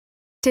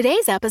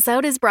Today's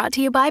episode is brought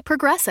to you by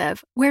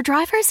Progressive, where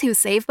drivers who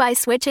save by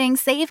switching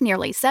save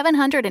nearly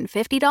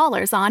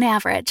 $750 on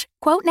average.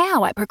 Quote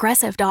now at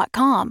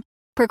Progressive.com.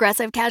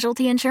 Progressive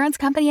Casualty Insurance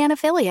Company and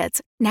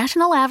Affiliates.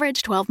 National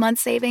average 12-month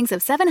savings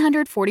of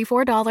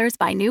 $744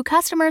 by new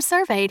customers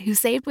surveyed who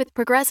saved with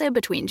Progressive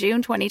between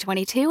June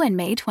 2022 and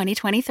May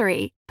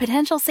 2023.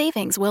 Potential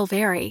savings will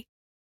vary.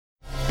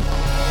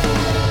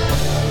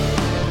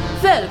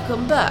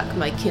 Welcome back,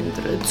 my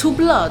kindred, to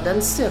Blood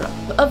and Syrup,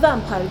 a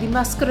Vampire the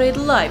Masquerade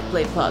live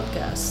play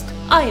podcast.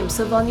 I am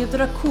Savanya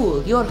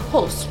Dracul, your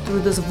host through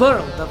this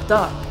world of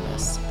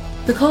darkness.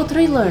 The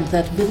coterie learned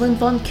that Villain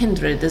von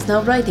Kindred is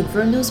now writing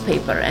for a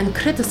newspaper and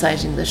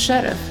criticizing the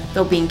sheriff,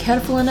 though being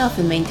careful enough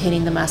in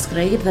maintaining the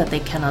masquerade that they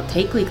cannot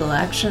take legal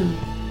action.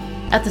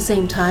 At the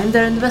same time,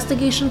 their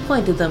investigation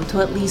pointed them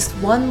to at least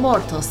one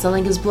mortal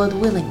selling his blood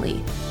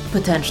willingly,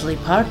 potentially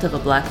part of a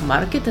black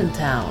market in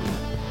town.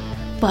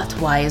 But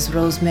why is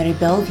Rosemary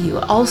Bellevue,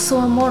 also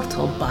a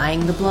mortal,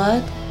 buying the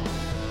blood?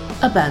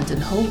 Abandon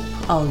hope,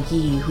 all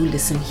ye who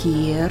listen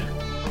here.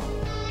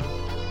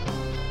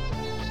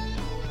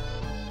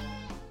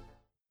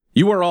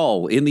 You are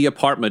all in the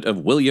apartment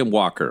of William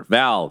Walker.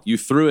 Val, you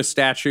threw a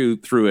statue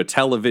through a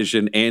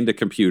television and a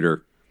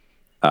computer.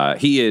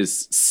 He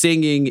is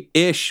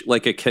singing-ish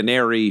like a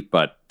canary,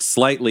 but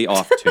slightly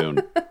off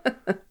tune.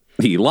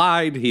 He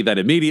lied. He then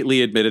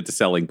immediately admitted to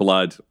selling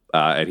blood,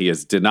 and he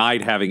has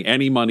denied having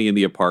any money in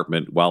the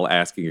apartment while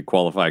asking a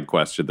qualifying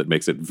question that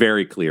makes it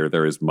very clear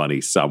there is money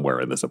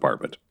somewhere in this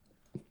apartment.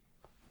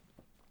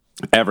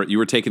 Everett, you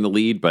were taking the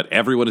lead, but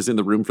everyone is in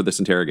the room for this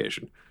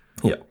interrogation.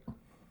 Yeah.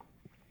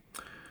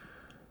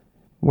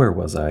 Where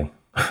was I?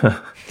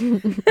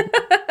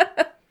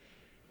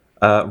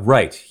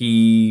 Right.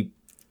 He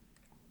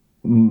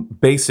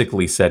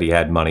basically said he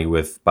had money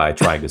by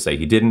trying to say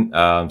he didn't.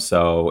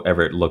 So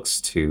Everett looks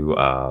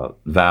to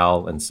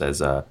Val and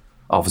says,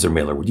 Officer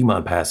Miller, would you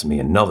mind passing me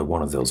another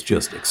one of those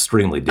just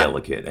extremely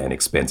delicate and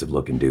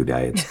expensive-looking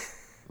doodads?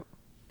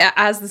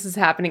 As this is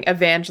happening,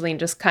 Evangeline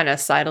just kind of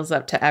sidles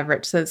up to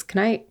Everett, says, Can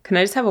I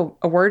just have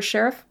a word,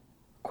 Sheriff?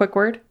 Quick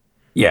word?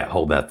 Yeah,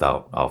 hold that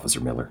thought,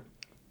 Officer Miller.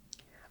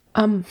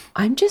 I'm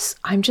just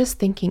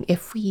thinking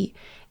if we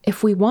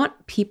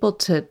want people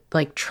to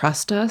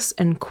trust us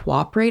and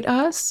cooperate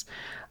us,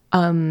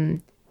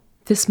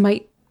 this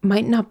might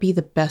not be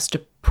the best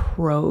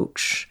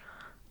approach.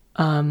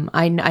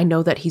 I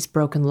know that he's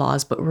broken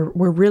laws, but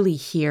we're really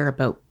here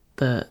about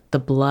the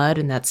blood,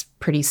 and that's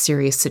pretty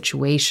serious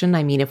situation.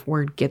 I mean, if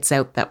word gets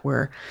out that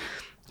we're,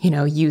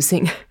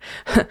 using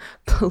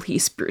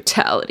police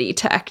brutality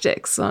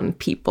tactics on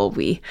people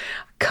we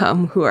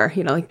come who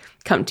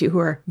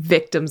are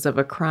victims of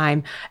a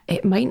crime,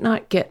 it might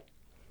not get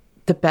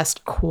the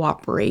best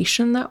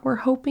cooperation that we're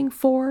hoping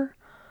for.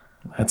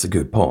 That's a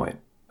good point.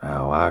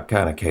 Now, I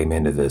kind of came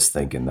into this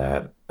thinking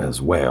that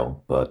as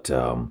well, but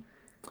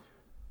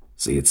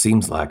see, it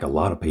seems like a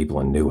lot of people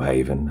in New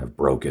Haven have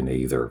broken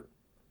either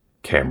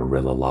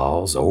Camarilla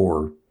laws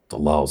or the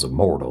laws of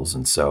mortals,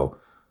 and so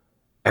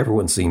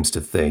everyone seems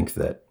to think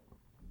that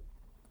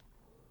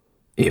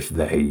if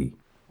they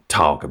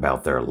talk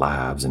about their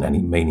lives in any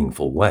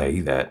meaningful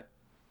way, that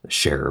the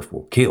sheriff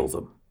will kill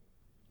them.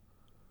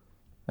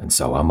 And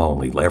so I'm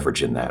only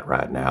leveraging that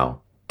right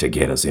now to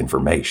get us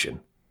information.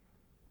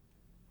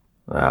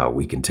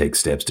 We can take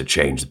steps to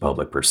change the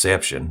public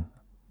perception,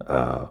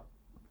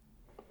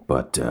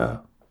 but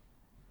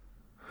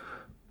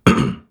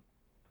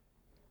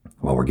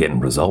well, we're getting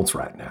results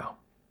right now.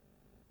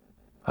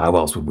 How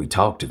else would we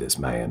talk to this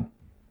man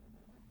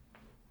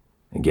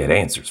and get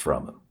answers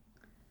from him?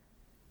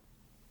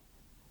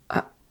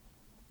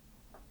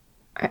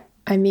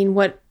 I mean,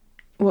 what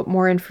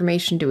more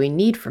information do we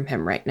need from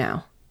him right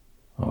now?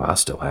 Well, I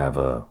still have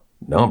a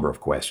number of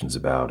questions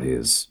about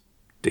his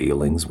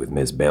dealings with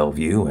Miss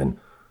Bellevue, and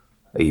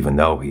even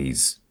though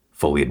he's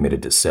fully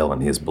admitted to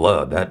selling his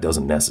blood, that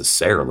doesn't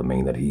necessarily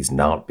mean that he's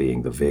not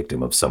being the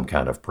victim of some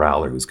kind of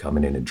prowler who's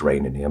coming in and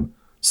draining him,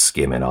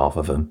 skimming off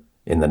of him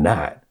in the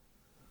night.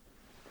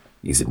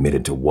 He's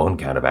admitted to one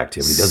kind of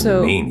activity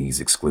doesn't mean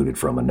he's excluded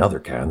from another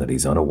kind that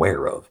he's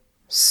unaware of.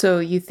 So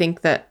you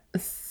think that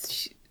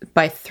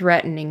by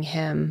threatening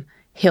him,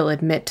 he'll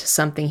admit to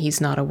something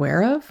he's not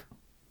aware of?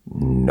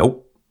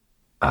 Nope.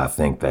 I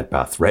think that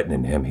by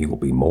threatening him, he will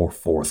be more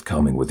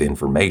forthcoming with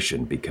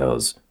information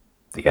because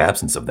the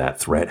absence of that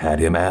threat had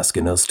him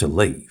asking us to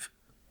leave.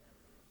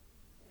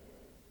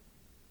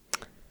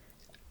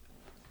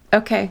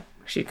 Okay.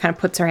 She kind of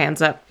puts her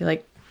hands up. You're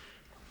like,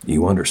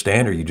 you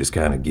understand, or are you just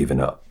kind of giving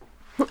up?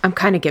 I'm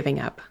kind of giving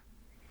up.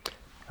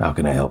 How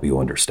can I help you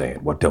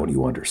understand? What don't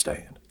you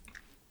understand?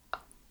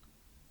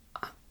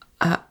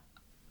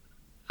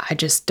 I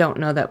just don't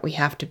know that we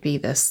have to be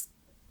this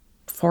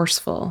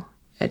forceful.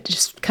 It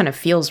just kind of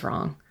feels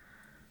wrong.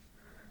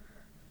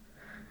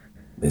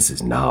 This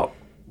is not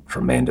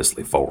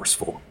tremendously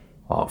forceful,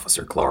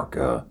 Officer Clark.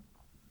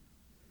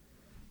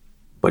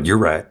 But you're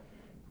right.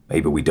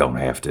 Maybe we don't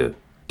have to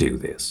do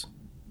this.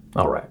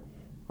 All right.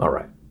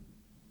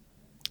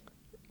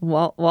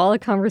 While the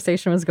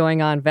conversation was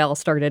going on, Val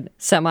started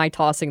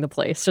semi-tossing the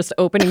place, just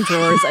opening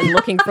drawers and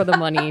looking for the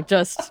money,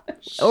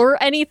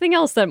 or anything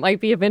else that might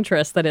be of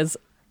interest that is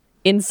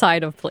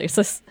inside of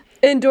places.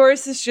 And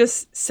Doris is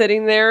just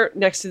sitting there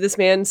next to this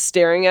man,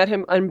 staring at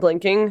him,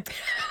 unblinking,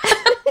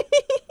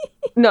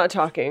 not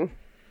talking.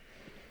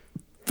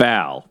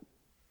 Val,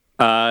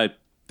 there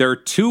are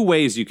two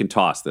ways you can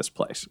toss this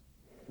place.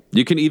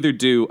 You can either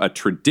do a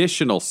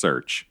traditional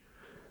search,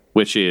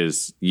 which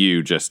is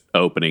you just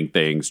opening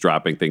things,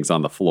 dropping things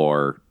on the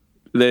floor,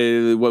 what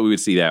we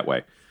would see that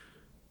way.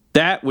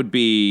 That would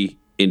be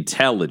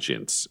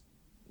intelligence,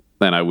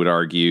 then I would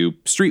argue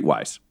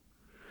streetwise.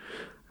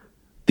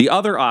 The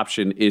other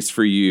option is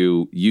for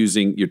you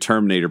using your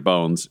Terminator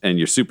bones and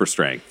your super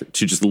strength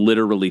to just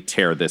literally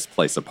tear this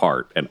place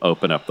apart and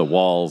open up the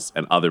walls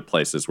and other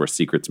places where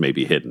secrets may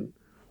be hidden.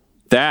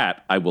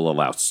 That I will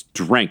allow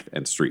strength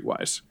and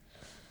streetwise.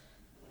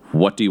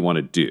 What do you want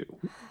to do?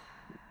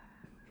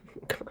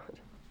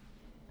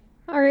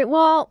 All right,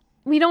 well,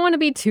 we don't want to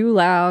be too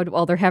loud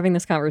while they're having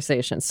this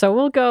conversation, so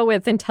we'll go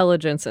with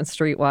intelligence and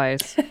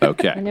streetwise.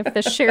 Okay. And if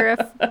the sheriff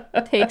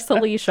takes the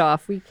leash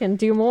off, we can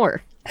do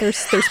more.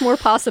 There's more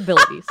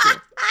possibilities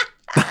here.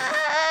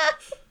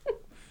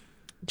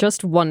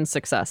 Just one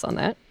success on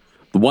that.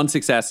 One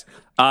success.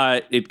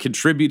 It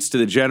contributes to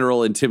the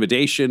general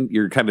intimidation.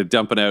 You're kind of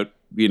dumping out,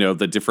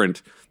 the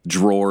different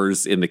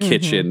drawers in the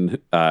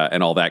kitchen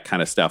and all that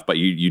kind of stuff, but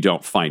you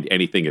don't find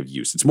anything of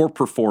use. It's more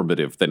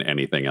performative than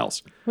anything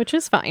else. Which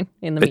is fine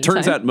in the It meantime.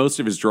 turns out most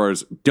of his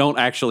drawers don't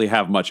actually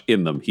have much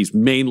in them. He's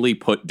mainly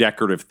put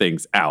decorative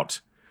things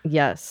out.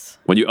 Yes.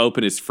 When you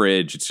open his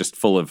fridge, it's just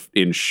full of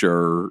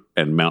Ensure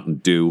and Mountain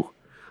Dew.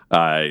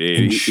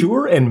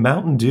 Ensure and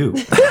Mountain Dew.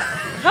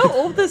 How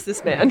old is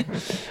this man?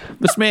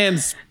 This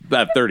man's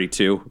about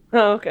 32.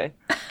 Oh, okay.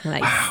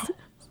 Nice. Wow.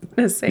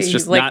 Say It's he's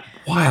just like, not...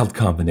 Wild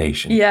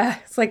combination. yeah,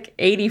 it's like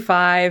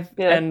 85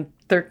 and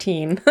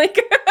 13. Like,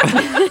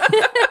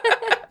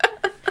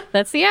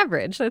 That's the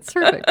average. That's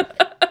perfect.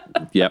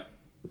 Yep.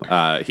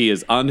 He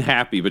is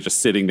unhappy, but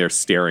just sitting there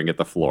staring at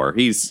the floor.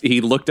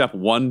 He looked up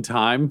one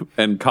time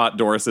and caught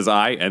Doris's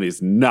eye, and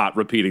is not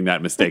repeating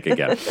that mistake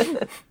again.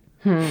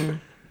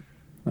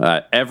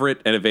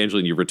 Everett and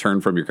Evangeline, you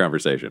return from your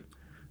conversation.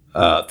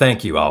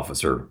 Thank you,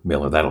 Officer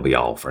Miller. That'll be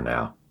all for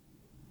now.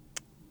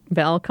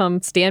 Val,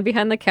 come stand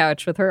behind the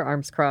couch with her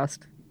arms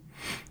crossed.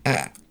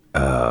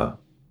 Mr.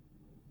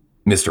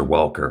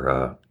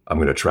 Walker, I'm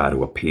going to try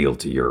to appeal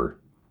to your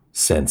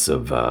sense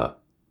of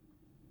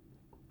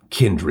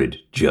kindred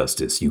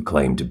justice. You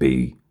claim to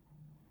be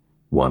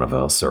one of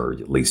us, or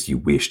at least you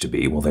wish to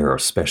be. Well, there are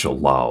special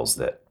laws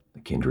that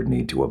the kindred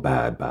need to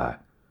abide by.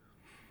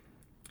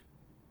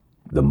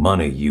 The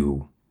money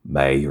you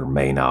may or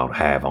may not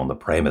have on the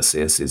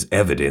premises is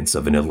evidence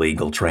of an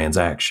illegal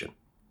transaction.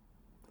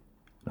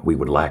 We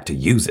would like to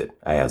use it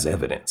as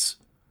evidence.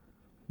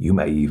 You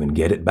may even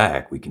get it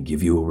back. We can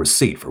give you a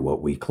receipt for what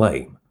we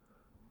claim.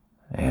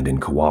 And in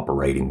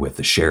cooperating with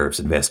the sheriff's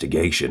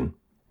investigation,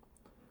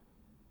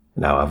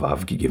 now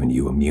I've given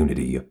you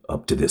immunity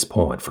up to this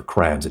point for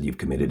crimes that you've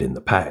committed in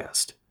the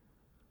past.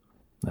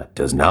 That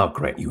does not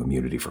grant you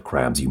immunity for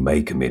crimes you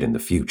may commit in the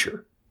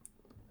future.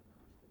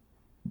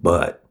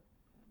 But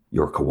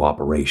your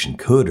cooperation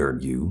could earn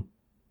you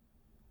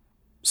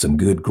some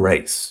good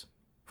grace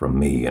from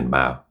me and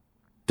my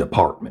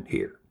department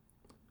here.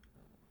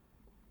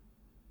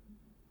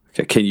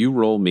 Okay, can you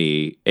roll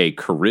me a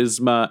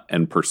charisma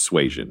and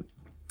persuasion?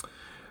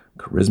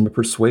 Charisma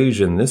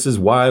persuasion. This is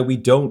why we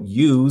don't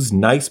use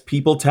nice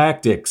people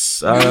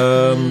tactics.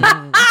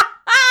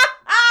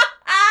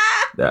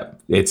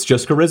 It's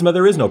just charisma.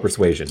 There is no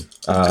persuasion.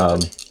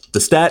 The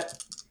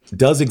stat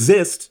does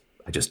exist.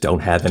 I just don't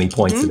have any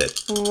points in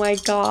it. oh my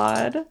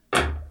God.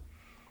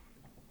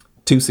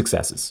 2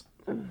 successes.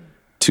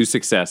 2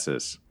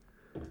 successes.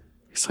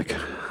 He's like,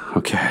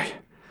 okay,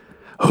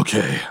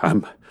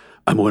 I'm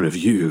one of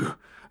you,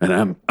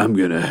 and I'm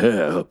gonna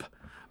help.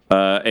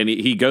 And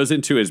he goes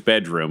into his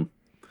bedroom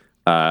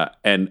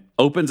and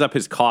opens up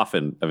his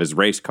coffin of his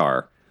race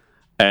car,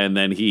 and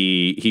then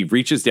he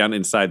reaches down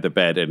inside the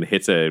bed and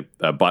hits a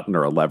button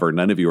or a lever.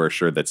 None of you are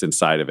sure that's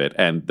inside of it,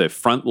 and the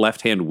front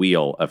left-hand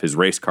wheel of his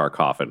race car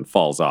coffin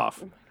falls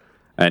off,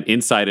 and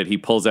inside it he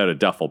pulls out a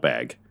duffel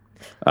bag.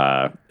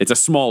 It's a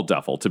small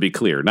duffel, to be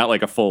clear, not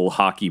like a full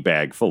hockey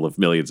bag full of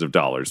millions of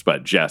dollars,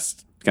 but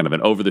just kind of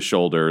an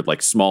over-the-shoulder,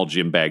 like small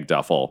gym bag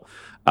duffel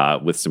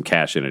with some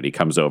cash in it. He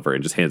comes over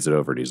and just hands it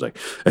over, and he's like,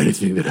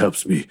 anything that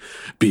helps me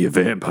be a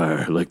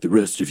vampire like the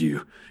rest of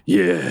you.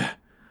 Yeah.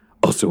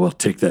 Also, I'll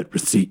take that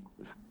receipt.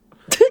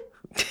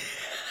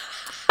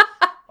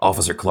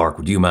 Officer Clark,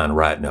 would you mind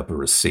writing up a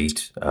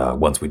receipt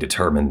once we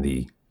determine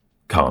the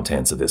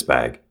contents of this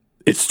bag?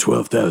 It's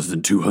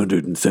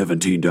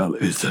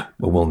 $12,217.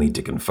 Well, we'll need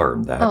to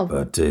confirm that,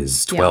 but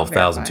is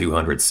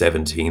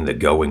 $12,217 the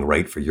going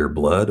rate for your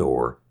blood,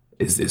 or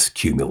is this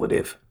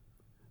cumulative?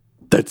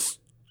 That's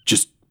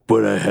just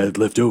what I had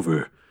left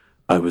over.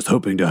 I was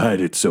hoping to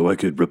hide it so I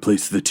could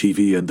replace the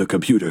TV and the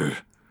computer.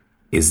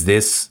 Is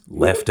this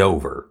left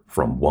over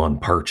from one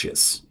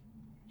purchase?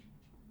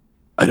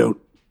 I don't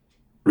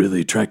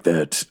really track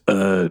that.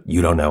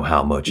 You don't know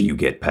how much you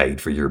get paid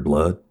for your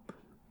blood?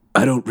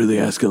 I don't really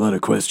ask a lot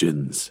of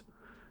questions.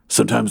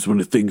 Sometimes when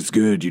a thing's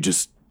good, you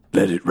just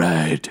let it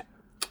ride.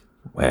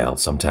 Well,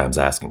 sometimes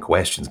asking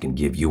questions can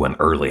give you an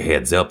early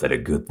heads up that a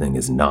good thing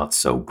is not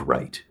so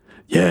great.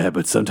 Yeah,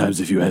 but sometimes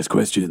if you ask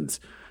questions,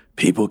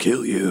 people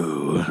kill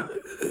you.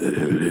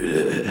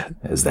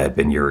 Has that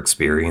been your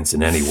experience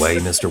in any way,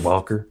 Mr.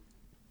 Walker?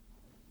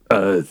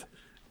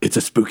 It's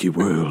a spooky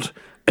world,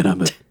 and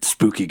I'm a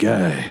spooky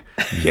guy.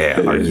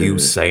 Yeah, are you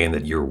saying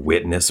that you're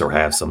witness or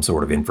have some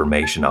sort of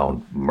information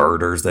on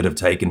murders that have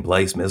taken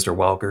place, Mr.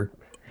 Walker?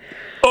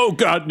 Oh,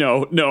 God,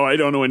 no. No, I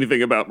don't know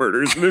anything about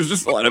murders. There's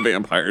just a lot of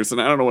vampires, and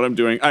I don't know what I'm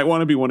doing. I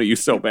want to be one of you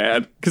so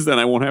bad, because then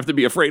I won't have to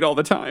be afraid all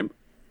the time.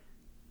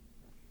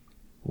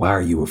 Why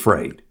are you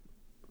afraid?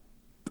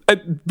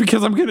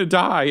 Because I'm going to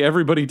die.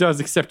 Everybody does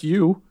except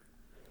you.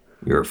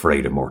 You're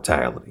afraid of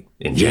mortality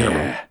in general.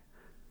 Yeah,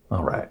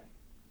 All right.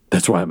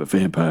 that's why I'm a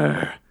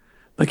vampire.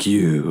 Like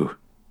you.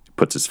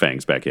 Puts his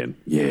fangs back in.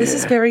 Yeah. This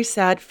is very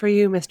sad for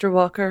you, Mr.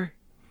 Walker.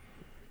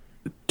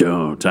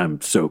 Don't.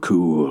 I'm so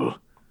cool.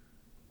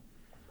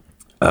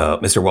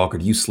 Mr. Walker,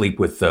 do you sleep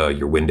with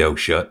your window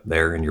shut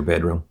there in your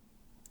bedroom?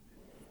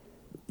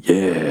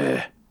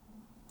 Yeah.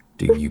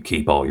 Do you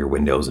keep all your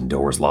windows and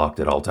doors locked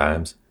at all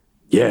times?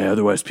 Yeah,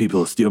 otherwise people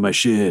will steal my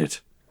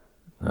shit.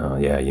 Oh,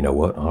 yeah, you know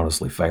what?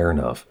 Honestly, fair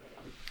enough.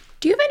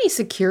 Do you have any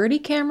security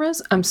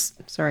cameras? I'm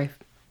sorry.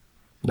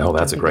 No,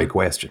 that's a great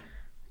question.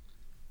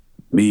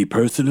 Me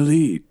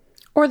personally?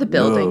 Or the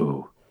building.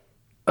 No.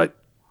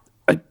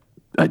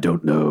 I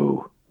don't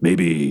know.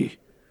 Maybe.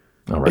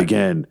 All right.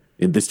 Again,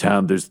 in this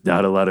town, there's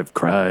not a lot of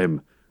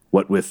crime.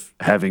 What with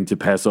having to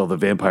pass all the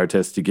vampire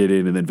tests to get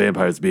in and then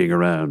vampires being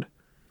around.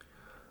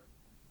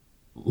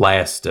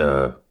 Last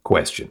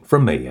question,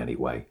 from me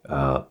anyway.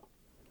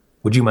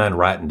 Would you mind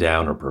writing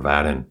down or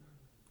providing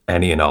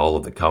any and all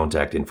of the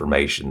contact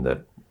information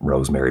that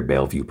Rosemary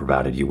Bellevue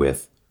provided you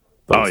with?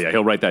 Oh, yeah,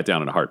 he'll write that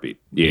down in a heartbeat.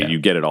 Yeah. You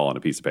get it all on a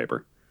piece of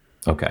paper.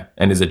 Okay.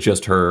 And is it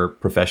just her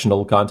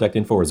professional contact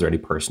info, or is there any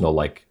personal,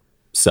 like,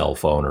 cell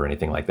phone or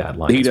anything like that?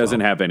 He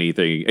doesn't have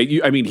anything.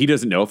 He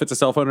doesn't know if it's a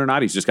cell phone or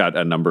not. He's just got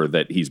a number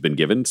that he's been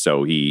given,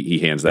 so he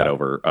hands that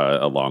over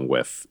along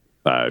with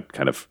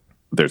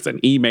there's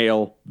an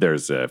email,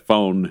 there's a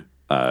phone,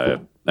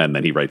 and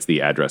then he writes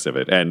the address of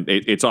it. And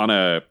it's on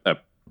a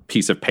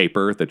piece of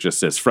paper that just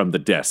says, "From the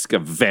desk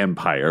of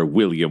vampire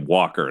William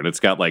Walker." And it's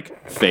got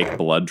like fake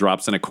blood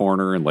drops in a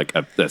corner and like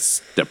a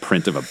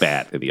print of a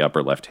bat in the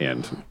upper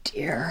left-hand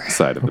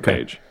side of the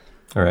page.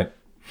 All right.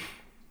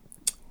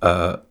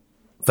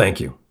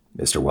 Thank you,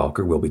 Mr.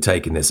 Walker. We'll be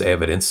taking this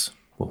evidence.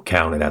 We'll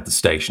count it at the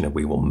station and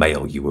we will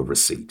mail you a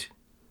receipt.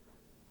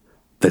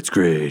 That's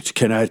great.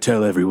 Can I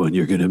tell everyone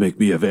you're going to make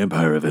me a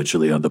vampire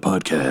eventually on the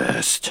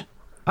podcast?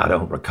 I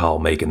don't recall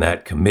making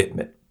that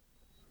commitment.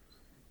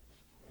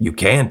 You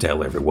can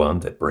tell everyone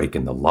that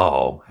breaking the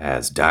law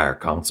has dire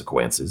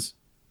consequences.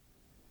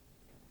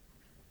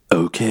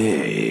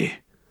 Okay.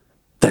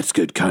 That's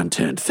good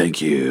content,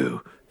 thank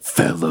you,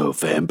 fellow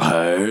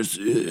vampires.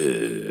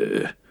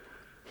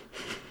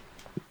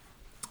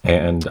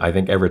 And I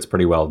think Everett's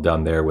pretty well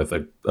done there with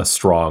a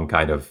strong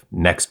kind of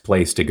next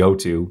place to go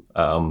to.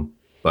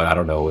 But I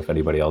don't know if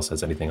anybody else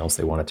has anything else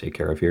they want to take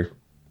care of here.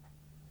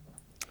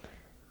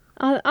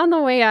 On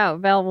the way out,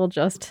 Val will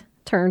just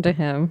turn to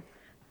him.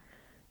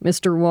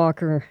 Mr.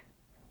 Walker,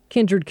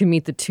 Kindred can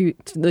meet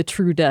the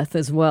true death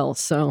as well,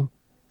 so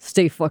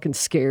stay fucking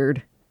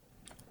scared.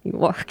 He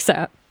walks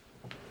out.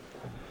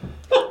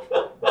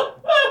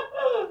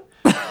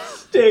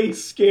 Stay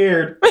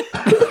scared.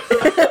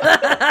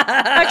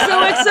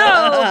 XOXO,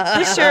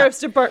 the sheriff's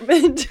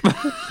department.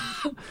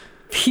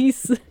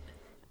 Peace.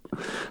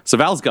 So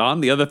Val's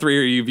gone. The other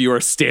three of you are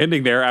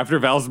standing there after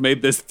Val's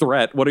made this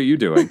threat. What are you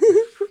doing?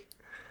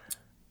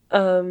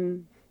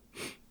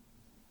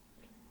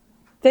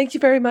 Thank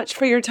you very much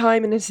for your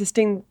time in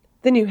assisting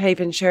the New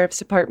Haven Sheriff's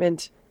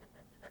Department.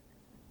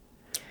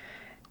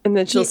 And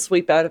then she'll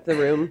sweep out of the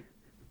room.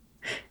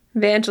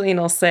 Evangeline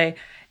will say,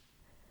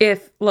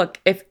 if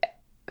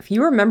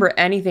you remember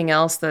anything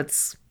else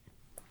that's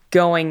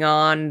going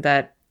on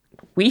that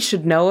we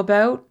should know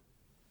about,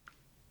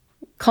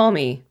 call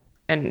me.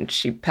 And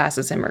she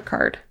passes him her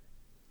card.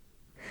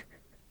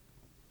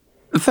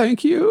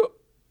 Thank you.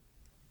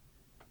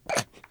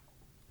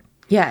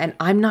 Yeah, and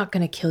I'm not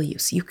going to kill you,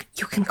 so you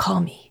can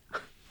call me.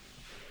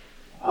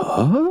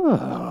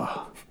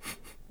 Oh.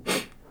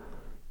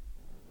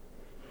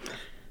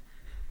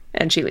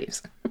 And she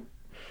leaves.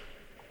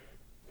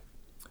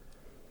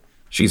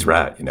 She's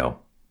right, you know.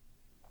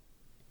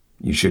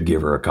 You should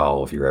give her a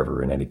call if you're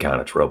ever in any kind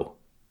of trouble.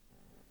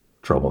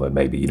 Trouble that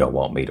maybe you don't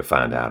want me to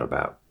find out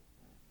about.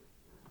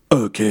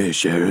 Okay,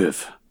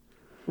 Sheriff.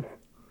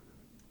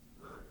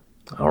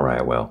 All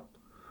right, well.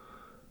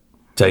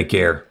 Take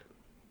care.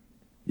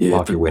 Yeah,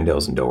 Lock your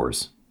windows and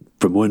doors.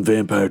 From one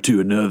vampire to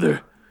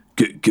another.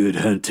 Good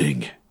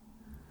hunting.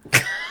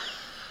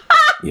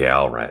 Yeah,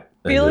 all right.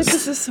 I feel like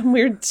this is some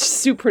weird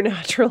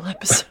supernatural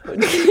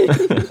episode.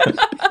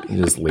 He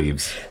just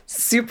leaves.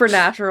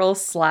 Supernatural /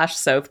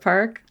 South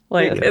Park.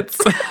 Like, it's...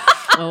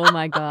 Oh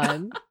my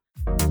god.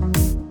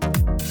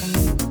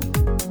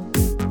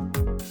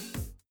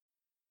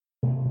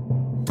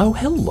 Oh,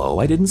 hello,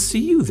 I didn't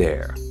see you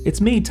there.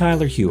 It's me,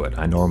 Tyler Hewitt.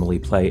 I normally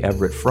play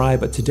Everett Fry,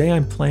 but today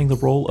I'm playing the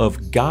role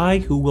of Guy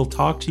who will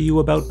talk to you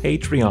about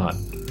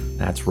Patreon.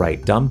 That's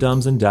right, Dum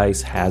Dums and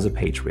Dice has a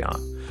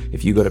Patreon.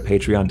 If you go to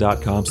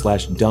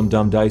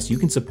patreon.com/dumdumdice, you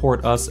can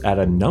support us at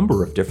a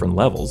number of different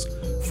levels.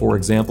 For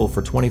example,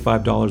 for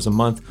 $25 a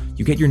month,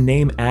 you get your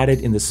name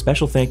added in the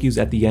special thank yous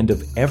at the end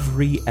of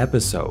every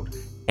episode.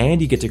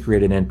 And you get to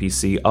create an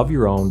NPC of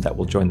your own that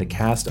will join the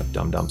cast of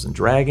Dum Dums and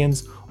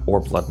Dragons, or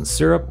Blood and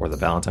Syrup, or the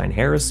Valentine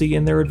Heresy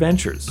in their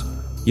adventures.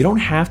 You don't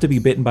have to be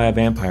bitten by a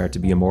vampire to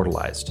be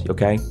immortalized,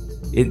 okay?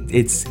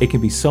 It can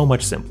be so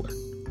much simpler.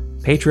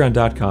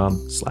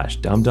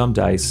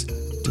 Patreon.com/dumdumdice,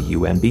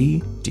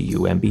 DUMBDICE.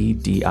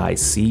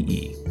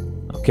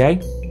 Okay?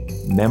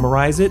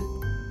 Memorize it,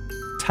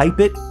 type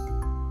it,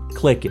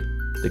 click it.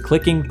 The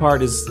clicking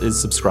part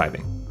is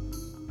subscribing.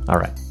 All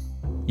right,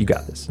 you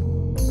got this.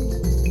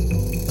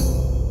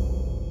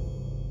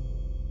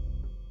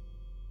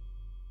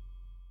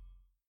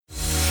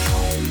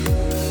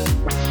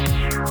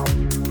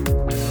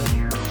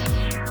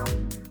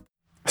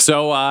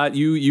 So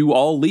you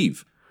all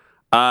leave.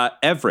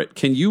 Everett,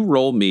 can you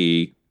roll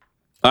me...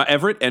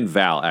 Everett and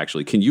Val,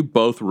 actually, can you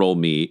both roll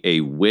me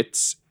a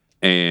wits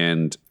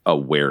and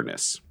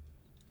awareness?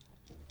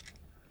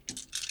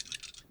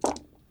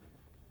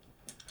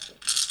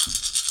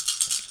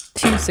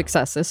 Two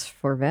successes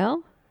for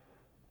Val.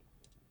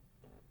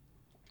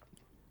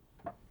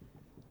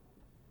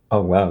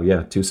 Oh, wow,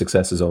 yeah, 2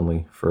 successes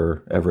only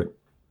for Everett.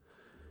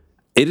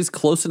 It is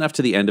close enough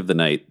to the end of the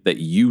night that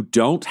you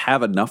don't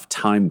have enough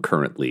time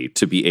currently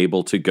to be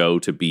able to go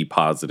to be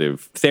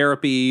positive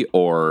therapy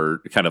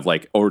or kind of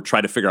like, or try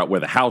to figure out where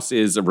the house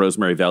is of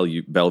Rosemary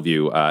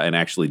Bellevue and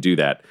actually do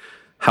that.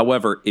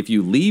 However, if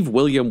you leave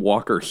William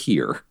Walker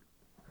here,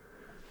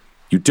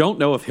 you don't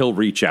know if he'll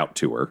reach out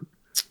to her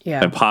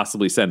and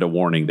possibly send a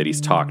warning that he's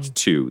talked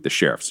to the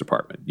sheriff's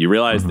department. You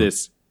realize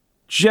this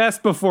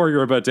just before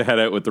you're about to head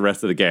out with the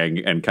rest of the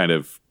gang and kind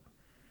of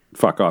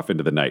fuck off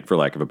into the night, for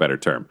lack of a better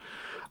term.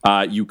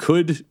 You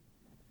could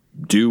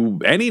do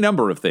any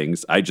number of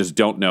things. I just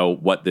don't know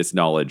what this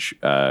knowledge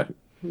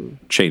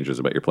changes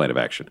about your plan of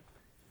action.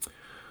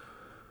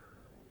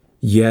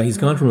 Yeah, he's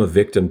gone from a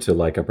victim to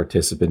like a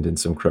participant in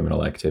some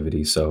criminal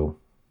activity, so...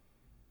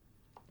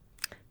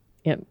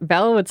 Yeah,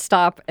 Val would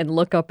stop and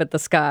look up at the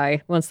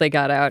sky once they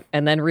got out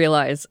and then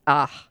realize,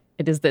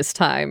 it is this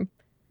time.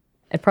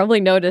 And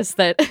probably notice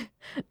that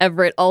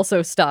Everett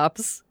also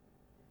stops.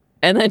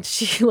 And then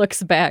she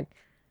looks back.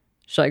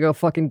 Should I go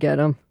fucking get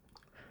him?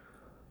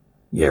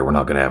 Yeah, we're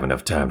not going to have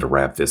enough time to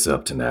wrap this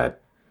up tonight.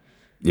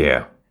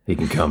 Yeah, he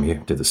can come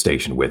here to the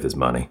station with his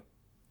money.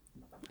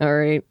 All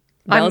right.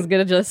 Val's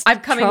going to just I'm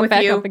coming with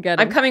back you. Up and get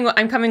him.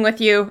 I'm coming with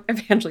you.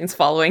 Evangeline's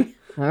following.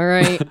 All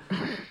right.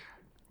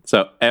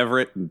 So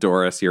Everett and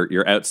Doris,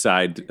 you're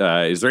outside.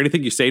 Is there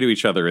anything you say to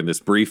each other in this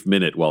brief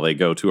minute while they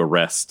go to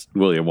arrest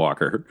William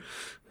Walker?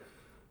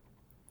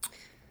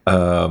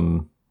 I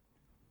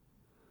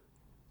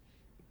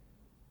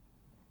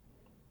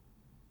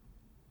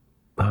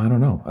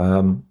don't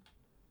know.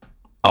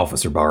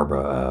 Officer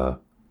Barbara,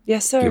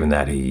 Yes, sir. given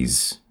that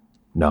he's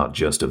not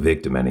just a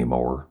victim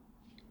anymore,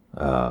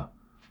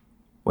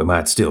 we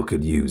might still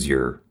could use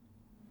your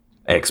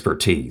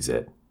expertise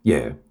at,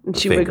 And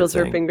she wiggles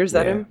her fingers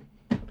at him.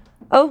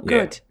 Oh,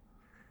 good.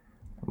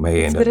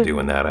 May end up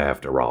doing that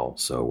after all,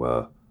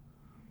 so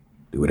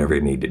do whatever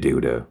you need to do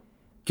to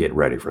get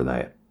ready for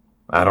that.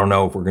 I don't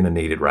know if we're going to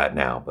need it right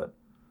now, but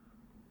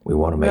we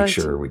want to make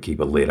sure we keep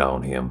a lid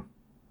on him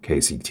in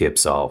case he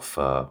tips off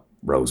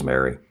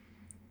Rosemary.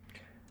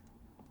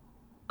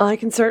 I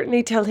can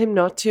certainly tell him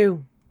not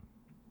to.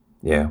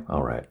 Yeah,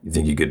 all right. You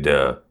think you could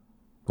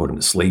put him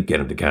to sleep, get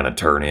him to kind of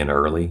turn in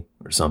early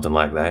or something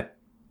like that?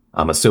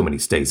 I'm assuming he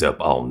stays up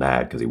all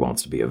night because he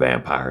wants to be a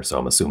vampire, so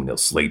I'm assuming he'll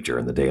sleep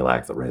during the day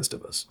like the rest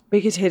of us.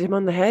 We could hit him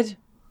on the head.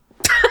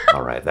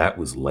 All right, that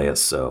was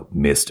less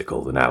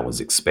mystical than I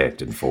was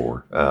expecting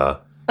for.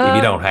 If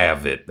you don't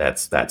have it,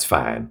 that's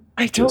fine.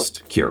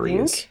 Just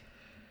curious.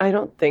 I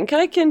don't think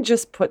I can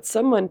just put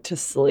someone to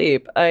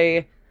sleep.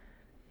 I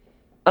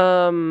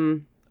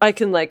can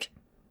like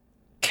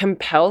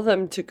compel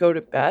them to go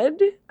to bed,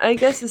 I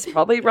guess is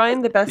probably,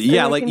 Ryan, the best thing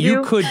Yeah, I like can you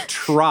do. could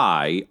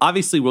try.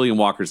 Obviously, William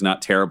Walker's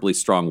not terribly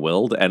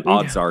strong-willed, and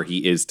odds are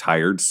he is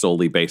tired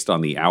solely based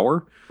on the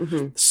hour.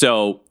 Mm-hmm.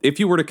 So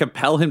if you were to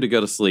compel him to go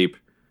to sleep,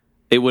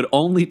 it would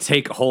only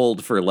take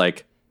hold for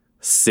like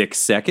 6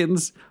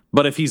 seconds.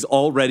 But if he's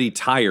already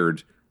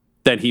tired,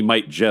 then he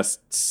might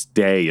just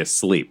stay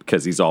asleep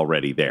because he's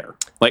already there.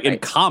 Like in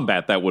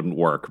combat, that wouldn't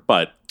work,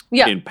 but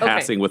in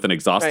passing with an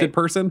exhausted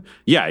person,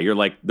 you're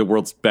like the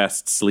world's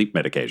best sleep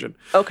medication.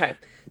 Okay.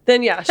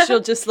 Then, she'll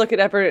just look at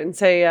Everett and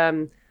say,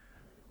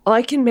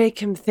 I can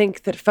make him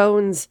think that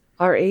phones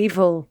are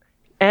evil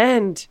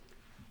and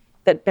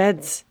that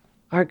beds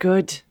are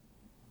good.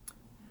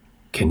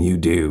 Can you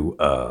do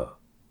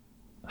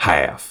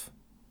half?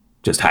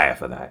 Just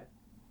half of that?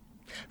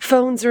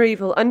 Phones are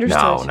evil.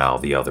 Understood. No,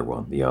 the other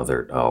one. The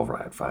other. All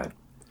right, fine.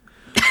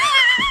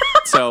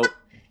 So,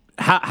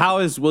 how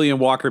is William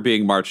Walker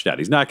being marched out?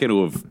 He's not going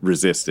to have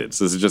resisted.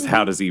 So this is just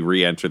how does he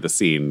re-enter the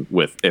scene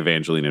with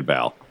Evangeline and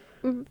Val?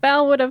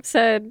 Val would have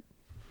said,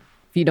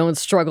 if you don't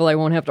struggle, I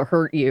won't have to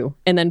hurt you.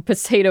 And then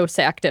potato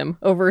sacked him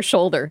over his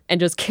shoulder and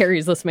just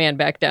carries this man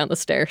back down the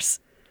stairs.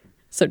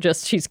 So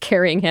just she's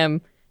carrying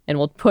him and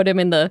we'll put him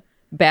in the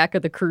back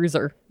of the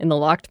cruiser, in the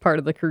locked part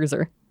of the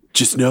cruiser.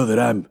 Just know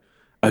that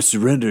I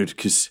surrendered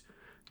because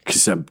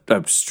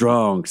I'm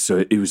strong,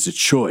 so it was a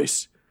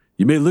choice.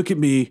 You may look at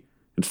me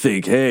and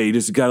think, hey, he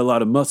doesn't got a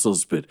lot of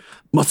muscles, but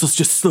muscles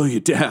just slow you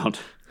down.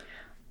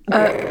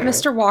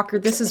 Mr. Walker,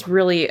 this is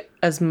really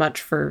as much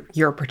for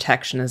your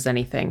protection as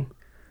anything.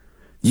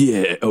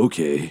 Yeah,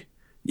 okay.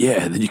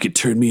 Yeah, then you could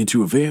turn me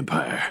into a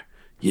vampire.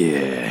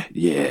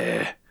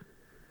 Yeah.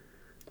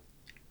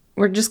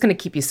 We're just going to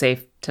keep you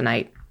safe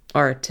tonight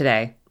or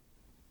today.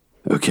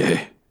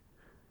 Okay.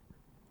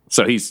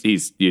 So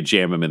you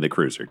jam him in the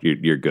cruiser.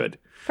 You're good.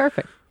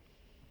 Perfect.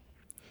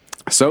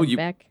 So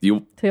Back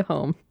you to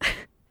home.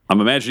 I'm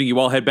imagining you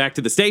all head back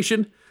to the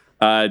station.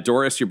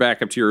 Doris, you're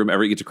back up to your room.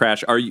 Ever get to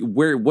crash?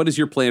 What is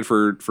your plan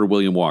for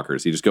William Walker?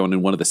 Is he just going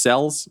in one of the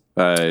cells?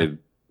 I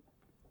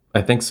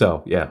think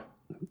so. Yeah.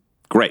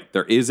 Great.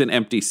 There is an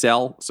empty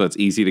cell, so it's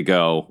easy to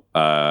go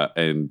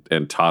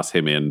and toss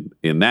him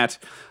in that.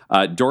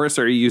 Doris,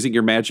 are you using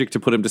your magic to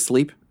put him to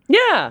sleep?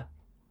 Yeah.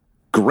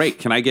 Great.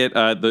 Can I get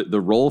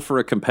the roll for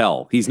a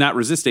compel? He's not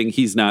resisting.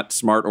 He's not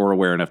smart or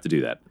aware enough to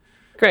do that.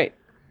 Great.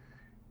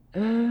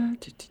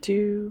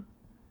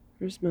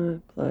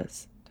 Charisma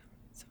plus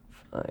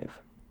 5.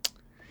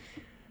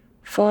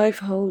 5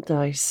 whole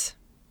dice.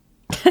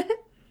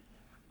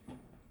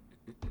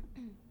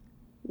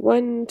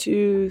 1,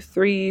 2,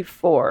 3,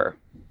 4.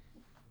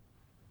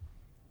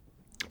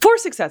 4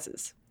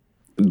 successes.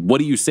 What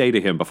do you say to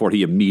him before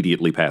he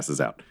immediately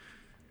passes out?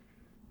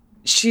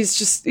 She's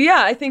just,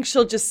 I think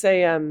she'll just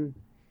say,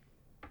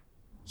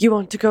 you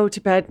want to go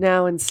to bed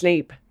now and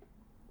sleep.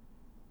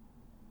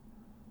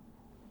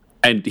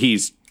 And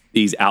he's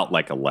out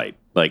like a light.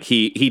 Like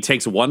he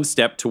takes one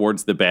step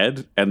towards the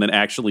bed and then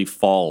actually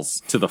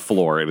falls to the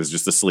floor and is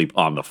just asleep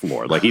on the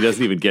floor. Like he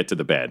doesn't even get to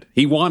the bed.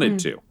 He wanted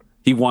to.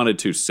 He wanted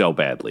to so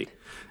badly.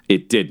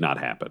 It did not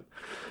happen.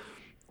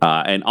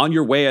 And on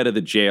your way out of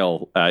the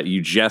jail,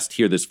 you just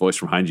hear this voice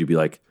from behind you be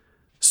like,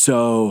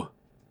 So,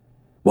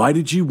 why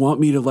did you want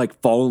me to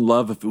fall in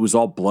love if it was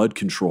all blood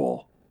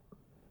control?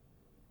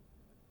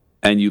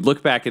 and you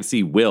look back and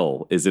see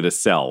Will is in a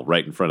cell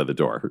right in front of the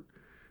door.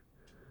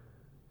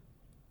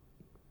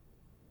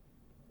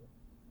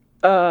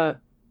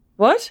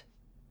 What?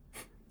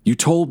 You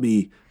told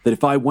me that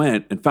if I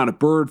went and found a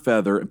bird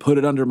feather and put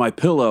it under my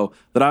pillow,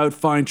 that I would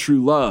find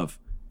true love.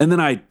 And then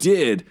I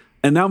did.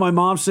 And now my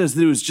mom says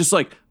that it was just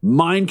like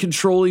mind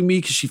controlling me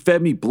because she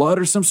fed me blood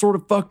or some sort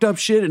of fucked up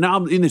shit. And now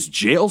I'm in this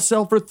jail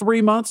cell for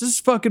 3 months. This is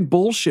fucking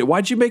bullshit.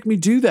 Why'd you make me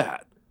do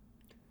that?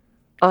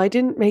 I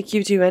didn't make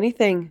you do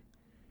anything.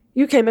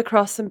 You came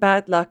across some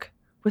bad luck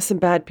with some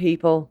bad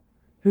people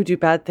who do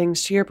bad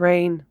things to your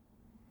brain.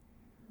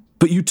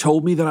 But you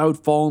told me that I would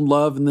fall in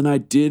love, and then I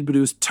did, but it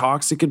was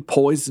toxic and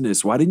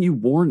poisonous. Why didn't you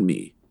warn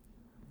me?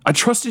 I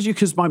trusted you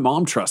because my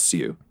mom trusts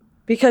you.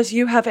 Because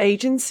you have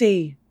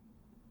agency,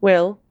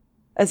 Will,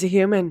 as a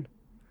human.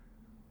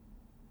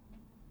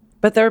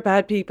 But there are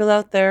bad people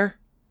out there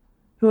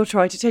who will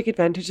try to take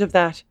advantage of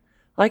that.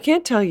 I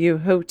can't tell you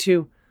who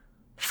to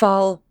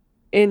fall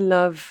in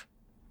love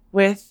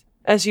with,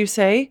 as you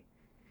say.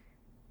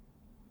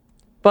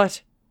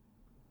 But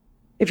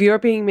if you're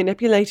being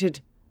manipulated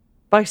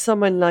by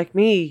someone like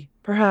me,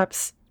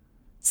 perhaps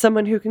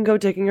someone who can go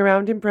digging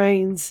around in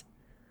brains,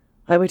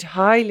 I would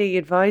highly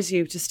advise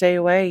you to stay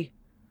away.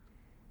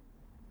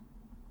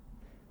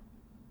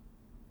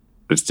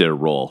 Just did a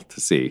roll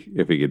to see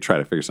if he could try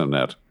to figure something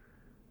out.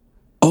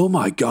 Oh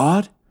my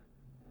God,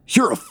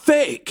 you're a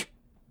fake.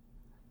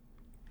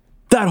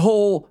 That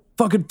whole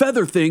fucking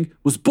feather thing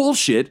was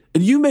bullshit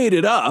and you made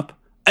it up.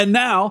 And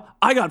now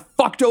I got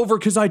fucked over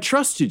because I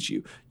trusted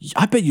you.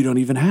 I bet you don't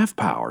even have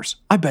powers.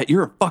 I bet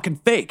you're a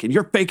fucking fake and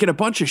you're faking a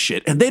bunch of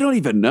shit and they don't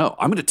even know.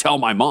 I'm going to tell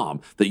my mom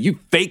that you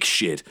fake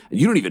shit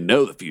and you don't even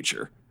know the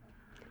future.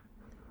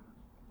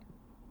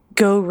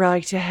 Go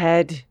right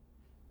ahead.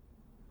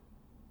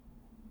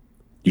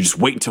 You just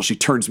wait until she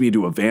turns me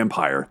into a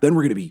vampire. Then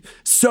we're going to be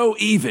so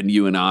even,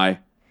 you and I.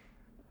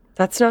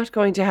 That's not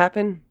going to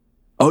happen.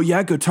 Oh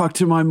yeah, go talk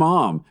to my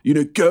mom.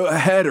 Go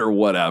ahead or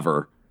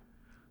whatever.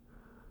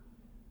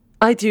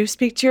 I do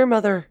speak to your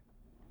mother.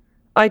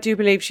 I do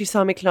believe she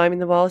saw me climbing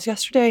the walls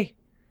yesterday.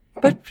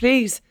 But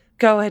please,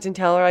 go ahead and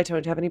tell her I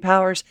don't have any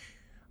powers.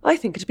 I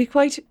think it'd be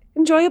quite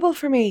enjoyable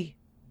for me.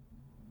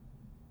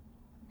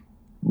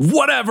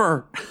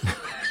 Whatever.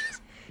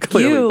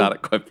 Clearly You not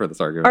equipped for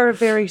this argument. are a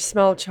very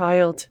small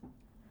child,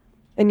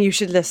 and you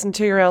should listen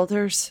to your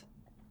elders.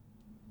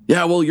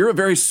 Yeah, well, you're a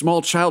very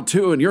small child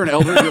too, and you're an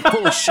elder, and you're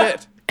full of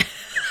shit.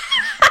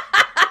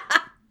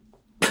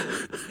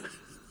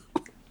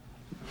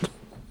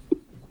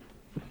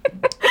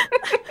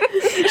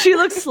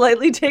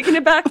 slightly taken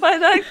aback by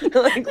that.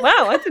 Like,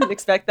 wow, I didn't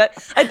expect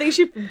that. I think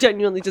she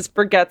genuinely just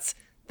forgets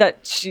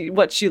what she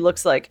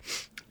looks like.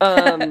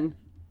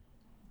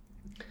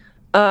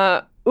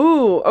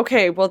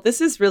 Okay. Well, this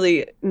is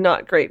really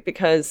not great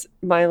because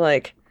my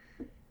like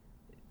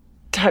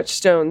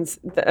touchstones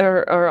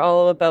are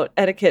all about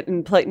etiquette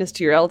and politeness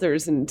to your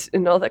elders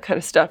and all that kind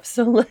of stuff.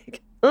 So like,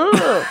 we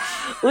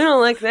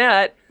don't like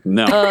that.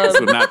 No,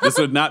 this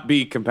would not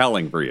be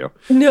compelling for you.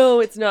 No,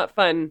 it's not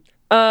fun.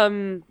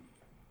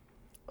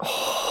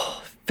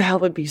 Val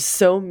would be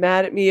so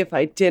mad at me if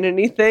I did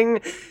anything.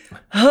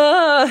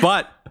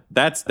 But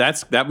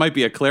that might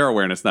be a Claire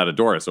awareness, not a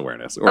Doris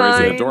awareness. Or is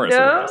it a Doris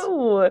awareness?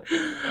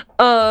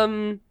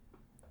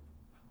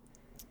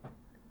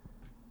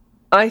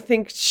 I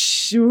think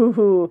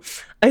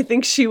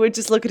she would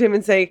just look at him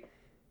and say,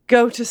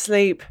 "Go to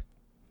sleep."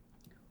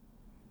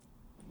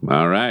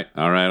 All right.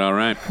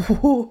 Fucking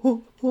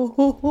hell.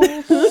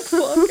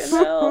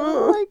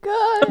 Oh my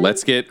god.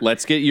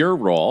 Let's get your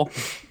roll.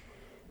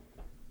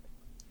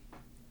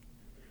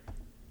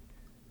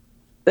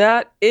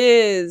 That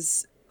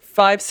is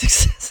 5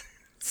 successes.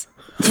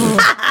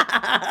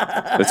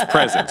 It's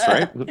presence,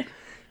 right?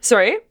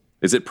 Sorry?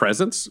 Is it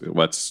presence?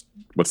 What's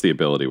the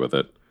ability with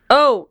it?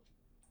 Oh,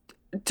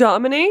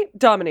 dominate.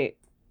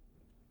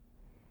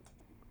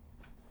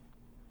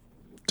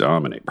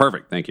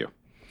 Perfect. Thank you.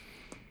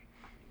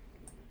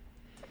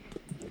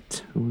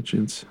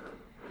 Intelligence.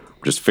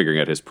 I'm just figuring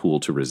out his pool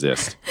to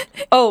resist.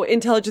 Oh,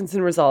 intelligence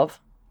and resolve.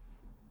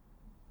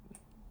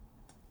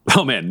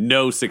 Oh man,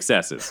 no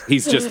successes.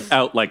 He's just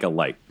out like a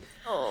light.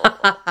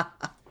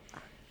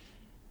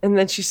 And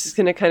then she's just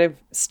going to kind of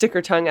stick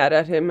her tongue out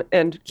at him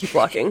and keep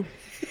walking.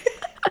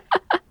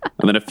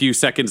 And then a few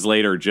seconds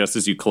later, just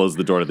as you close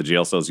the door to the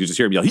jail cells, you just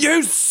hear him yell,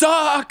 "You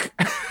suck!"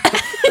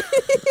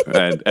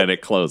 and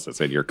it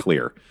closes and you're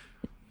clear.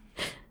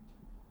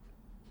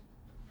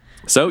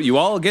 So you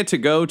all get to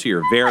go to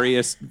your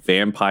various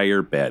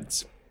vampire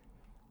beds.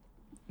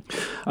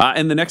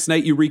 And the next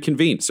night you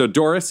reconvene. So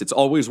Doris, it's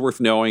always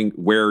worth knowing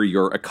where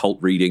your occult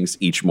readings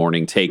each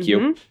morning take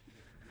you.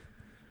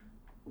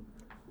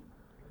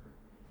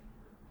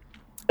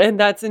 And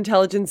that's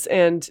intelligence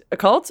and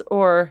occult,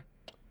 or?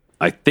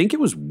 I think it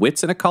was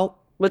wits and occult.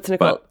 Wits and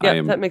occult.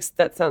 Yeah,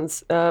 that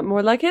sounds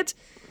more like it.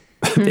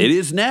 It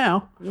is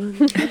now.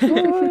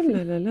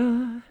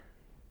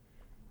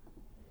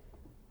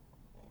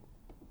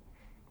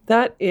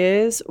 That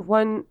is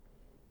one.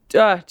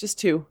 Just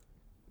 2.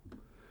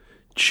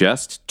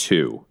 Just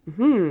 2.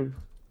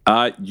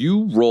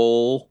 You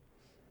roll,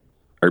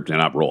 or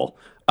not roll.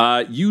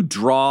 You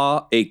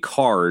draw a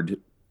card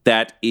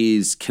that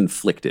is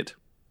conflicted.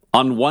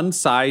 On one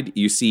side,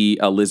 you see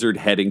a lizard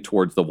heading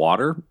towards the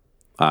water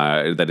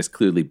that is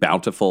clearly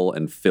bountiful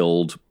and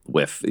filled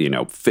with,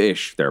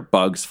 fish. There are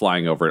bugs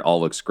flying over it. All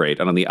looks great.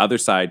 And on the other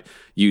side,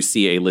 you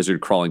see a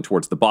lizard crawling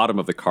towards the bottom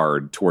of the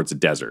card, towards a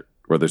desert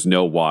where there's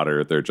no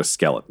water. They're just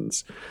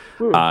skeletons.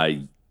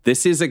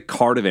 This is a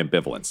card of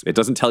ambivalence. It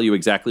doesn't tell you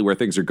exactly where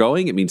things are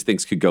going. It means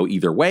things could go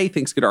either way.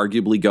 Things could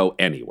arguably go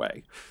any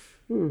way.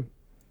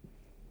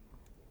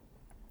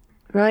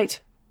 Right.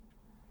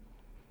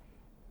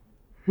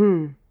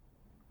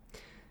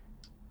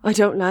 I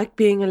don't like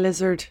being a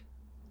lizard.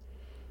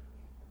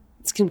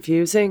 It's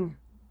confusing.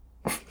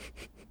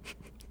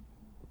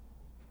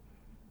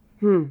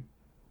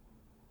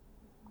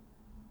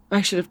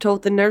 I should have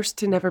told the nurse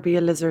to never be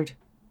a lizard.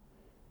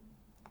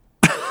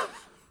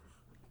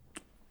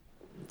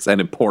 It's an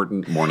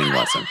important morning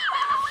lesson.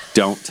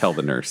 Don't tell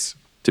the nurse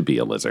to be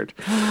a lizard.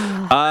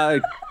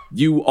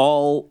 You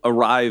all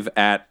arrive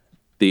at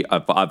the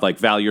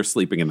Val, you're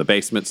sleeping in the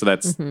basement, so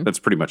that's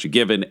pretty much a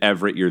given.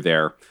 Everett, you're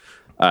there.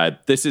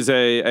 This is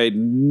a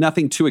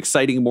nothing too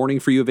exciting morning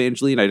for you,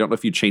 Evangeline. I don't know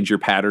if you change your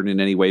pattern in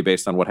any way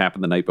based on what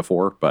happened the night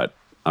before, but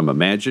I'm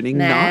imagining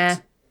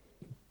not.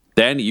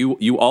 Then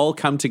you all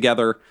come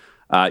together.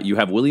 You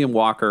have William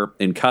Walker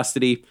in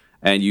custody,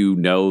 and you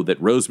know that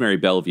Rosemary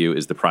Bellevue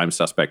is the prime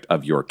suspect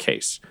of your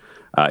case.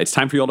 It's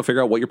time for you all to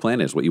figure out what your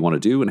plan is, what you want to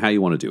do, and how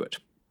you want to do it.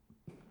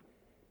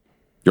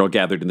 You're all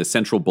gathered in the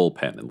central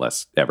bullpen,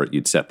 unless, Everett,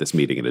 you'd set this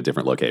meeting in a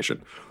different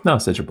location. No,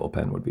 central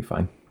bullpen would be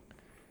fine.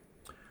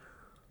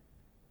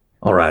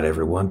 All right,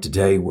 everyone.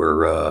 Today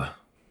we're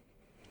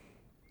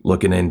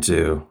looking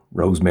into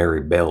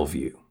Rosemary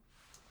Bellevue.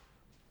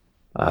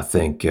 I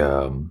think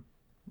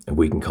if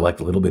we can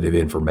collect a little bit of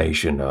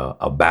information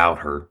about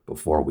her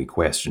before we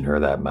question her,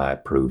 that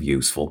might prove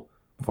useful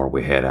before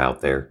we head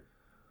out there.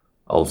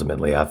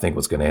 Ultimately, I think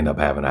what's going to end up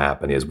having to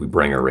happen is we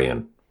bring her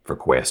in for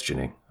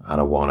questioning. I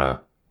don't want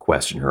to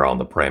question her on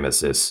the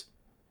premises.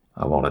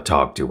 I want to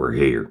talk to her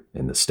here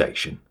in the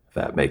station, if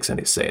that makes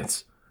any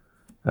sense.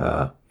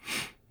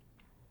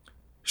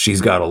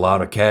 She's got a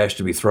lot of cash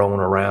to be throwing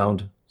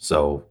around,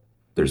 so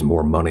there's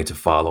more money to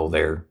follow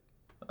there.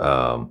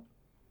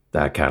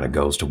 That kind of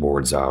goes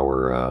towards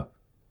our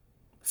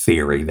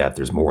theory that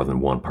there's more than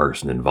one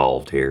person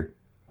involved here.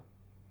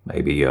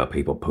 Maybe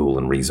people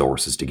pooling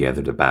resources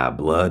together to buy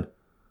blood.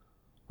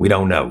 We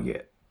don't know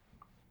yet.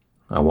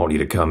 I want you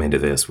to come into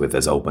this with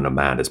as open a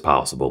mind as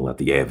possible and let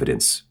the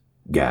evidence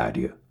guide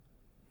you.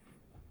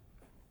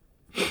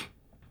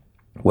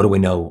 What do we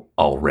know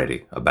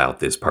already about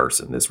this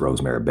person, this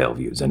Rosemary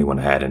Bellevue? Has anyone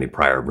had any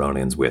prior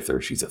run-ins with her?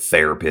 She's a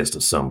therapist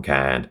of some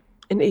kind.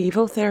 An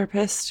evil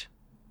therapist.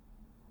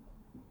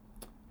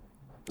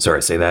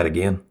 Sorry, say that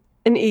again?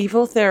 An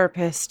evil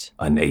therapist.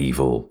 An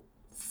evil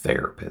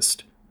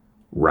therapist.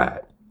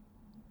 Right.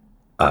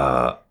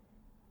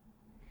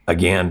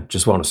 Again,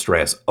 just want to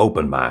stress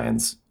open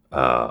minds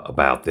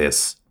about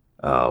this.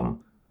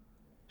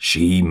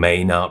 She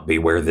may not be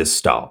where this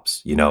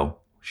stops, you know?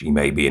 She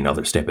may be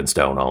another stepping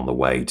stone on the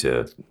way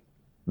to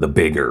the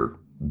bigger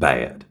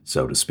bad,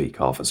 so to speak,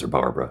 Officer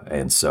Barbara.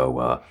 And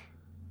so,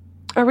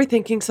 Are we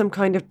thinking some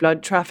kind of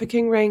blood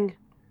trafficking ring?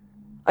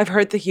 I've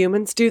heard the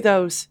humans do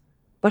those,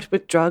 but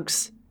with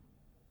drugs.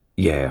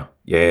 yeah,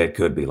 it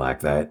could be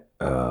like that.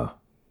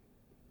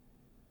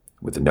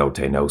 With the Note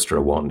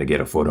Nostra wanting to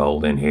get a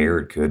foothold in here,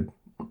 it could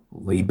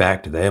lead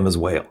back to them as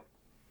well.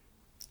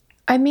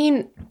 I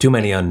mean, Too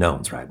many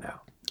unknowns right now.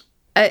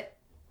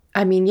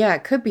 I mean, yeah,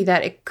 it could be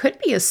that. It could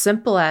be as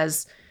simple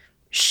as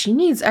she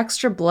needs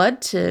extra blood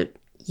to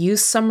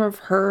use some of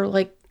her,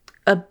 like,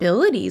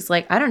 abilities.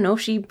 Like, I don't know,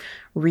 if she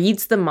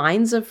reads the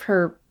minds of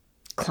her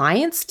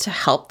clients to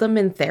help them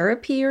in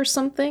therapy or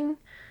something.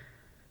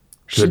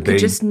 She Could could be.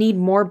 just need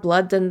more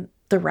blood than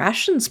the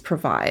rations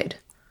provide.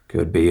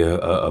 Could be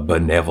a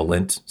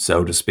benevolent,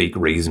 so to speak,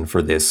 reason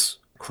for this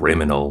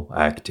criminal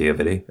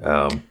activity.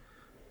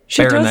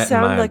 She Bearing that does in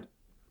sound mind- like...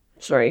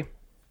 Sorry.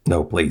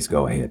 No, please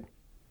go ahead.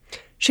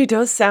 She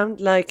does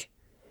sound like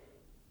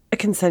a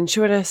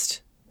consensualist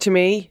to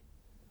me.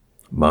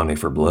 Money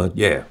for blood?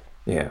 Yeah.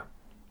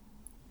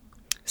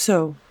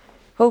 So,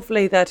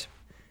 hopefully that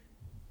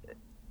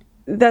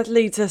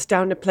leads us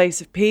down a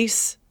place of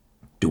peace.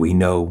 Do we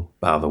know,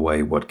 by the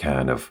way, what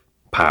kind of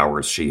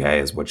powers she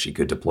has, what she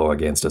could deploy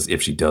against us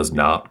if she does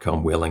not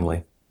come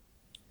willingly?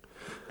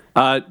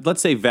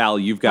 Let's say, Val,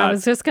 you've I got...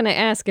 was just going to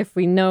ask if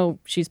we know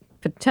she's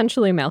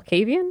potentially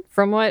Malkavian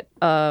from what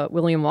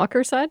William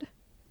Walker said.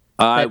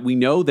 We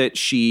know that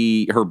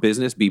her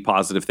business, Be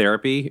Positive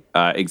Therapy,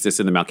 exists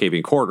in the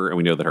Malkavian Quarter, and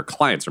we know that her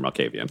clients are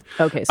Malkavian.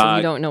 Okay, so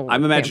we don't know what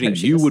I'm imagining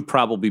vampire she you is. would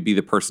probably be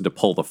the person to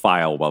pull the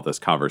file while this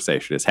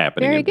conversation is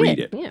happening Very and read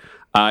good, it.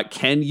 yeah.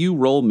 Can you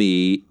roll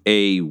me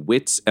a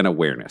wits and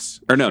awareness?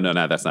 Or no,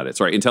 that's not it.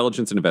 Sorry,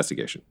 intelligence and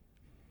investigation.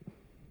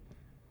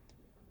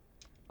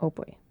 Oh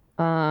boy.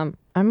 I'm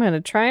going to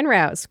try and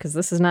rouse because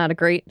this is not a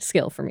great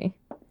skill for me.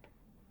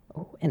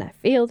 Oh, and I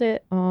failed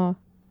it. All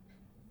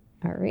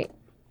right.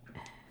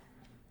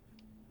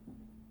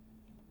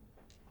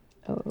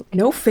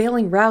 No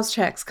failing rouse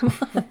checks. Come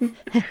on.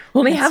 We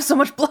only have so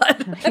much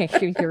blood.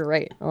 You're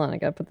right. Hold on, I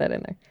gotta put that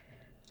in there.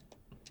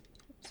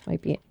 This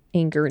might be an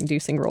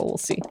anger-inducing roll. We'll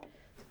see.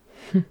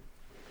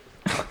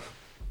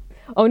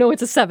 Oh no,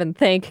 it's a 7.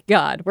 Thank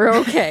God. We're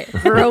okay.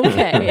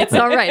 It's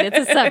all right.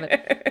 It's a 7.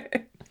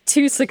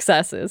 2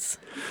 successes.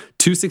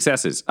 2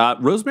 successes.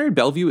 Rosemary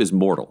Bellevue is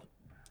mortal.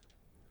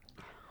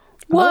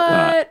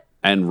 What?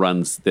 And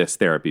runs this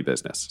therapy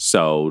business.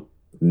 So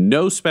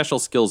no special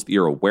skills that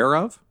you're aware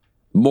of.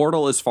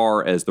 Mortal as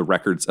far as the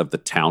records of the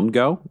town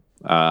go.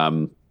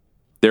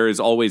 There is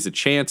always a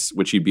chance,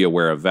 which you'd be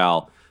aware of,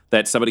 Val,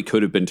 that somebody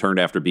could have been turned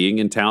after being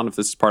in town if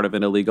this is part of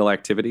an illegal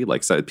activity.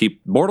 Like, so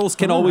mortals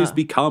can always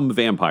become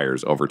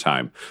vampires over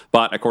time.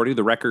 But according to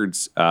the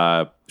records,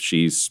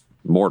 she's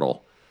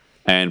mortal.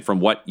 And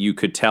from what you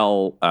could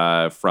tell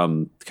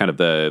from kind of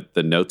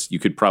the notes, you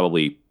could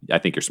probably, I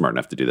think you're smart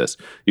enough to do this.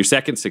 Your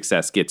second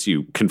success gets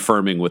you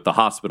confirming with the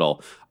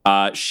hospital.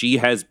 She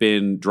has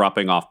been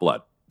dropping off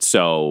blood.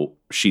 So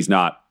she's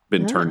not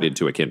been turned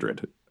into a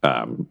kindred.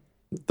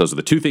 Those are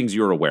the 2 things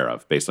you're aware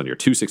of based on your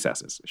 2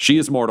 successes. She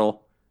is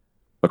mortal,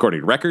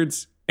 according to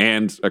records,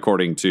 and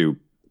according to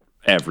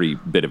every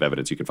bit of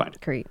evidence you can find.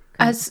 Great.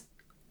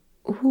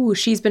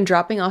 She's been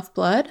dropping off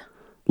blood?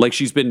 Like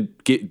she's been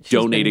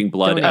donating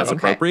blood donating, as okay.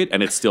 appropriate,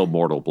 and it's still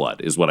mortal blood,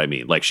 is what I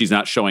mean. Like she's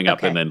not showing up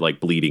Okay. and then like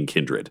bleeding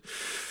kindred.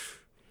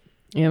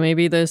 Yeah,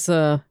 maybe this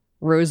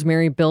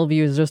Rosemary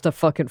Bellevue is just a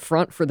fucking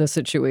front for the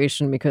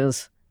situation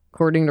because,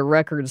 according to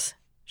records,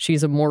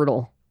 she's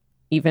immortal,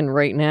 even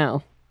right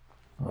now.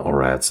 All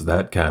right, so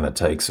that kind of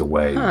takes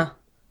away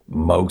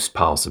most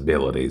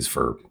possibilities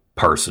for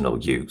personal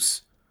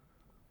use.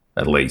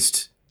 At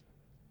least,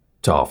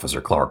 to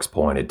Officer Clark's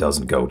point, it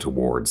doesn't go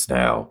towards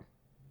now.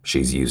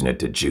 She's using it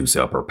to juice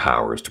up her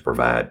powers to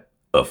provide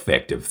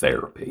effective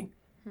therapy.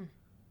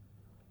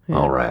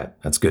 All right,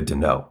 that's good to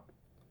know.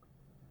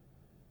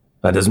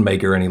 That doesn't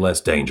make her any less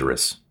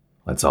dangerous.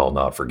 Let's all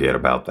not forget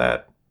about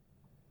that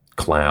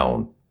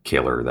clown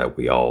killer that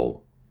we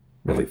all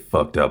really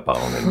fucked up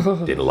on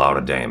and did a lot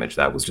of damage.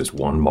 That was just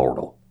one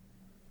mortal.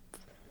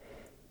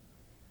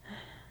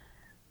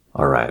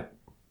 All right.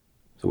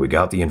 So we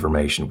got the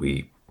information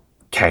we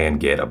can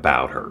get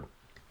about her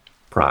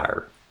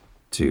prior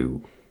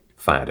to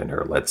finding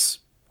her. Let's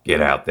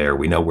get out there.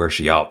 We know where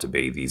she ought to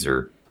be. These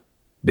are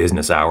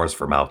business hours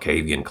for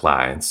Malkavian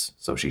clients,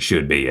 so she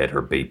should be at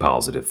her Be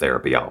Positive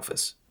therapy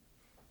office.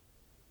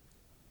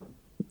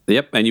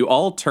 Yep, and you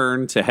all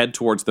turn to head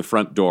towards the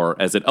front door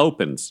as it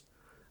opens,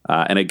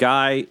 and a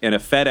guy in a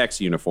FedEx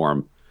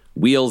uniform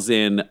wheels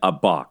in a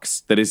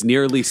box that is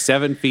nearly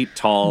 7 feet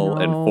tall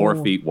and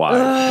 4 feet wide.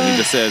 And he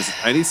just says,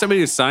 I need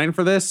somebody to sign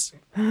for this.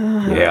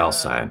 Yeah, I'll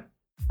sign.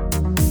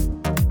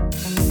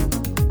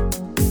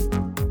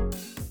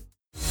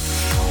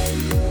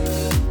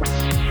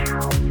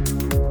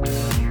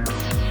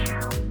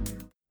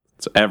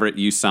 So Everett,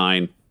 you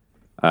sign,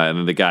 and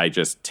then the guy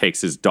just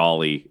takes his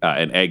dolly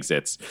and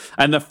exits.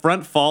 And the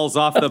front falls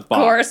off the box.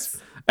 course.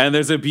 And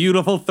there's a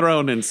beautiful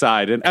throne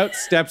inside, and out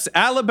steps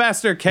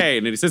Alabaster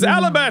Kane. And he says,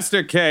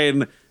 Alabaster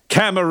Kane,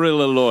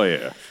 Camarilla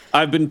lawyer.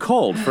 I've been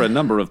called for a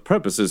number of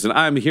purposes, and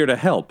I'm here to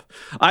help.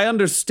 I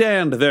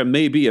understand there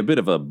may be a bit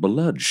of a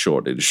blood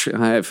shortage.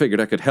 I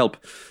figured I could help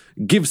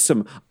give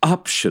some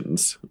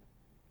options.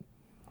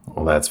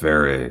 Well, that's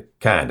very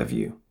kind of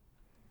you,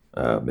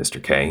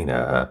 Mr. Kane.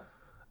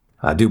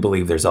 I do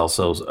believe there's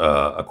also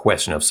a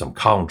question of some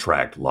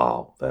contract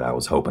law that I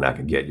was hoping I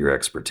could get your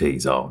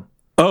expertise on.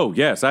 Oh,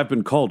 yes, I've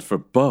been called for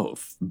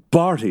both.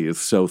 Barty is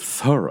so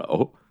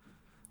thorough.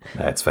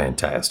 That's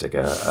fantastic.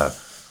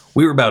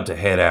 We were about to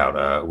head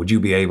out. Would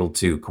you be able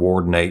to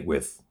coordinate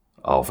with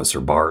Officer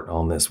Bart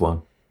on this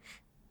one?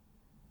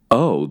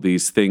 Oh,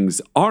 these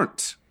things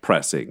aren't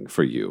pressing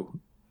for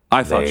you.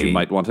 I thought you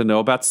might want to know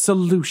about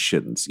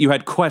solutions. You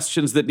had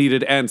questions that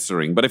needed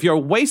answering, but if you're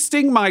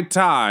wasting my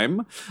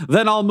time,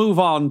 then I'll move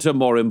on to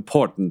more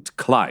important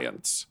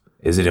clients.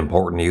 Is it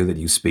important to you that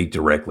you speak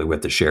directly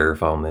with the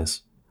sheriff on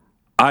this?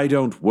 I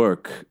don't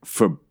work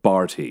for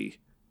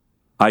Barty.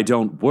 I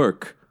don't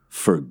work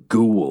for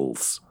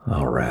ghouls.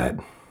 All right.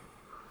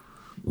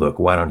 Look,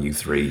 why don't you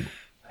three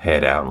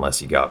head out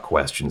unless you got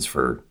questions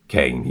for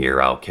Kane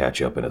here. I'll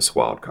catch up in a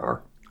squad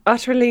car.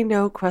 Utterly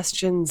no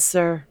questions,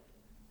 sir.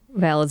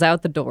 Val is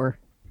out the door.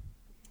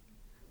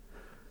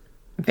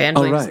 Vandalings.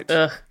 All right.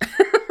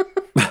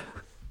 Ugh.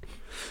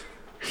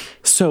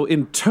 So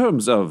in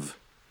terms of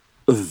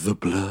the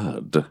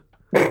blood,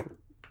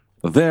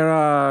 there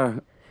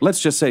are,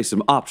 let's just say,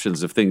 some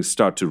options if things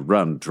start to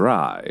run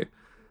dry.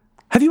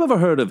 Have you ever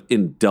heard of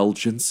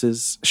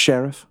indulgences,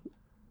 Sheriff?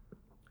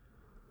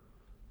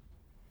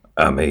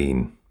 I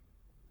mean,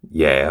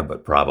 yeah,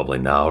 but probably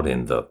not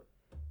in the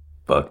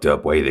fucked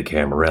up way that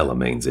Camarilla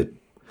means it.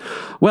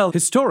 Well,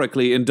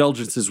 historically,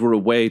 indulgences were a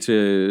way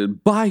to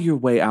buy your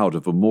way out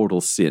of a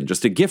mortal sin.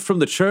 Just a gift from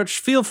the church.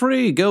 Feel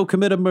free, go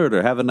commit a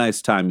murder. Have a nice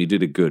time. You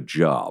did a good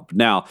job.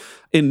 Now,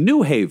 in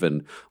New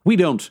Haven, we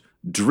don't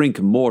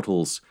drink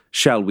mortals,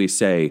 shall we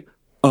say,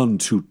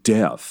 unto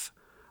death.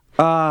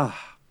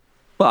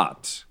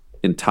 But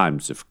in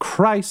times of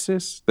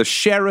crisis, the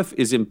sheriff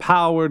is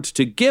empowered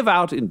to give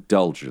out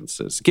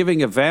indulgences,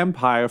 giving a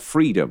vampire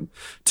freedom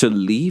to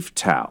leave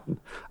town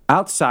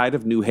outside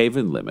of New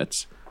Haven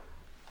limits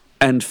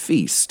and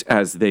feast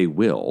as they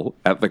will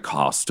at the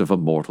cost of a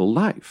mortal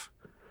life.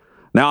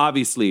 Now,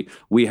 obviously,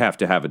 we have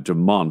to have a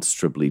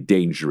demonstrably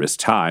dangerous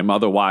time.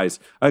 Otherwise,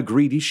 a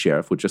greedy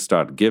sheriff would just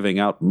start giving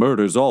out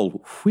murders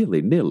all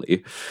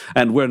willy-nilly.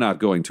 And we're not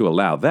going to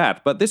allow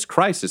that. But this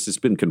crisis has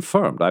been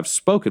confirmed. I've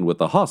spoken with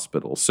the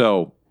hospital.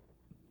 So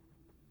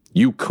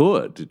you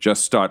could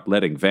just start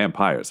letting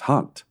vampires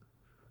hunt.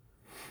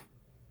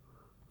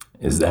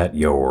 Is that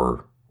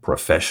your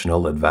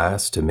professional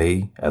advice to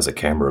me as a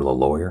Camarilla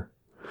lawyer?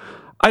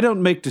 I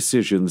don't make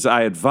decisions.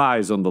 I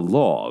advise on the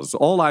laws.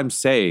 All I'm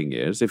saying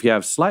is, if you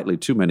have slightly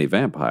too many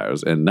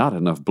vampires and not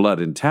enough blood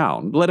in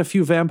town, let a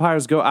few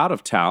vampires go out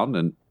of town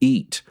and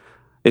eat.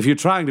 If you're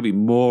trying to be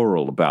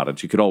moral about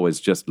it, you could always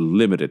just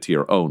limit it to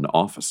your own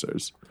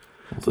officers.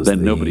 Does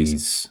then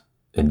these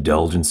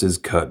indulgences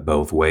cut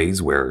both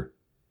ways, where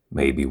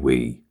maybe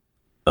we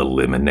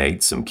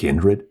eliminate some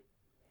kindred?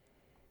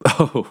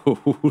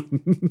 Oh,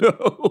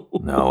 no.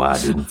 No, I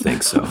didn't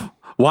think so.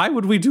 Why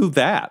would we do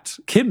that?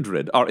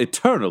 Kindred are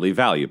eternally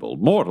valuable.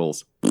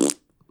 Mortals.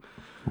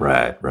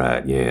 Right,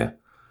 yeah.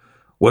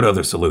 What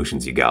other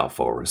solutions you got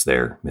for us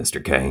there,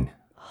 Mr. Kane?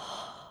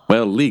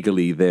 Well,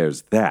 legally,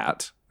 there's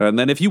that. And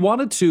then if you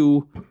wanted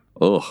to,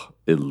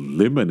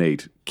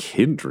 eliminate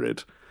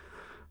kindred.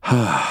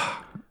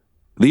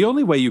 The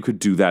only way you could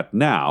do that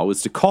now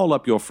is to call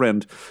up your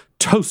friend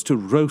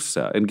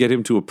Tostarosa and get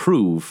him to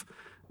approve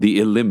the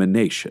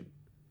elimination.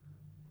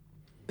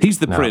 He's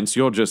the prince,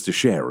 you're just a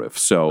sheriff,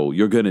 so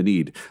you're going to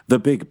need the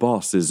big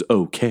boss's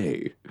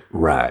okay.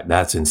 Right,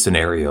 that's in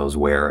scenarios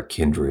where a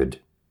kindred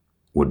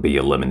would be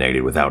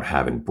eliminated without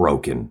having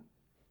broken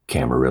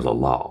Camarilla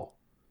law.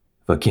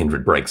 If a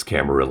kindred breaks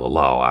Camarilla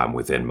law, I'm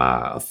within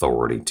my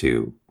authority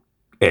to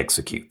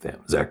execute them.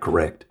 Is that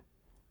correct?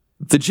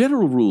 The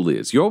general rule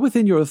is you're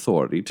within your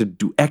authority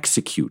to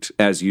execute,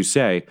 as you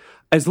say,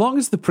 as long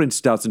as the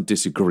prince doesn't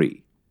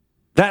disagree.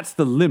 That's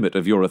the limit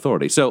of your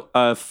authority. So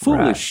a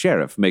foolish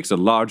sheriff makes a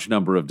large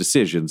number of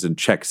decisions and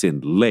checks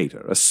in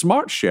later. A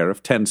smart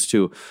sheriff tends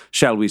to,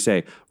 shall we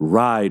say,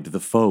 ride the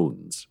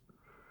phones.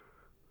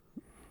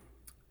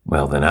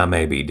 Well, then I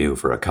may be due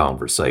for a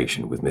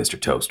conversation with Mr.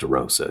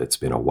 Tostarosa. It's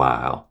been a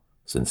while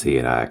since he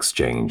and I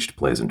exchanged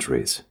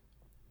pleasantries.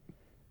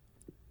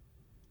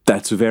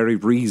 That's a very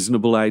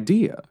reasonable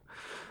idea.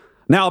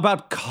 Now,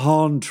 about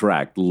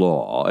contract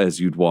law,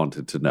 as you'd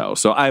wanted to know.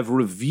 So I've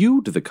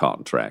reviewed the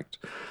contract,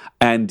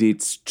 and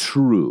it's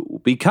true.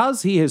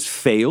 Because he has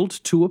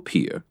failed to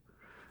appear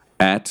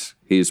at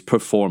his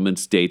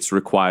performance dates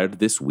required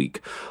this week,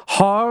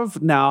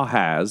 Harv now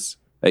has...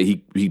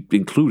 He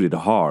included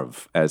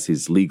Harv as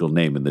his legal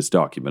name in this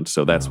document,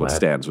 so that's what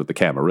stands with the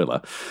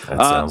Camarilla. That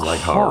sounds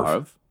like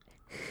Harv.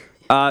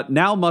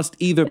 Now must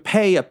either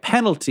pay a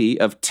penalty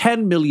of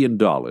 $10 million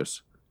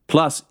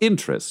plus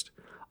interest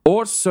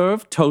or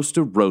serve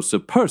Toaster Rosa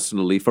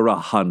personally for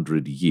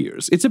 100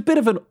 years. It's a bit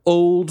of an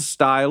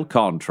old-style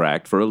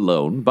contract for a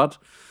loan, but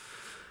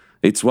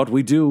it's what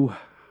we do.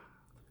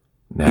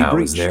 Now,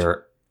 is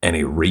there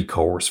any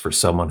recourse for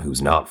someone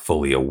who's not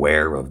fully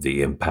aware of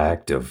the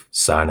impact of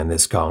signing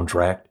this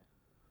contract?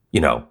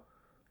 You know,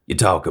 you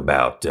talk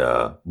about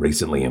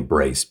recently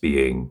embraced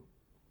being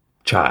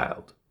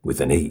child with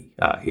an E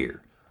out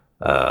here.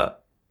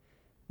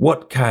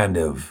 What kind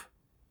of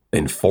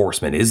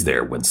enforcement is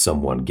there when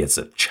someone gets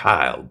a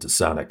child to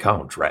sign a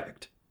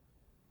contract?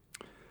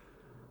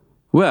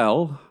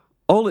 Well,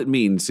 all it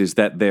means is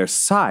that their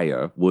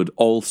sire would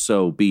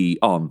also be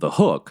on the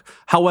hook.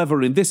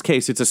 However, in this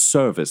case, it's a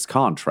service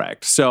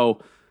contract. So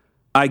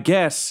I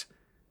guess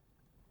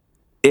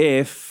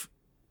if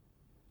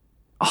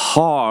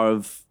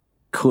Harv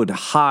could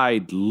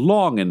hide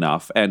long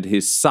enough and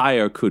his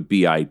sire could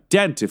be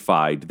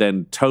identified,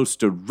 then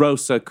Toaster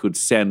Rosa could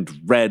send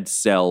Red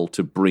Cell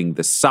to bring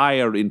the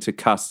sire into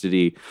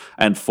custody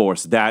and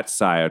force that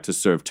sire to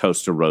serve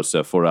Toaster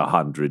Rosa for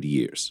 100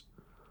 years.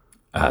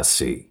 I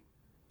see.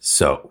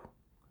 So,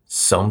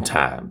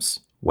 sometimes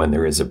when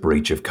there is a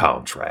breach of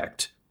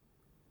contract,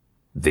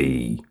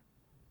 the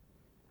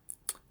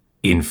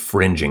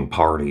infringing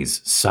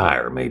party's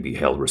sire may be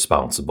held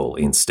responsible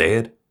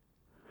instead?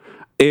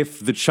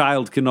 If the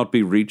child cannot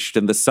be reached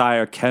and the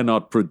sire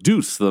cannot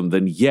produce them,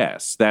 then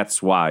yes,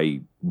 that's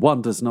why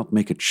one does not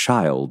make a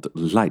child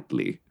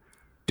lightly.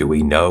 Do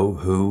we know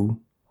who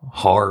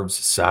Harv's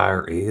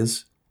sire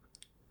is?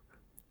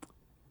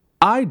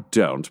 I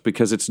don't,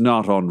 because it's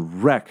not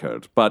on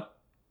record, but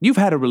you've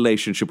had a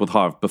relationship with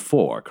Harv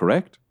before,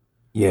 correct?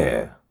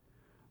 Yeah.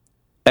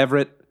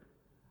 Everett,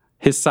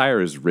 his sire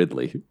is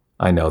Ridley.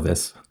 I know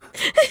this.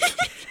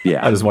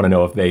 Yeah. I just want to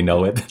know if they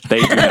know it. They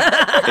do.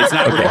 It's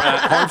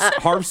not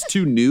Harv's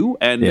too new,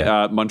 and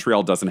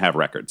Montreal doesn't have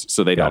records,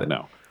 so they don't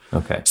know.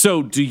 Okay.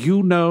 So do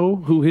you know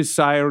who his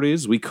sire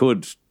is? We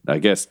could, I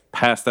guess,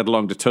 pass that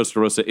along to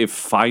Toaster Rosa if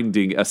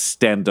finding a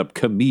stand-up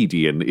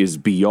comedian is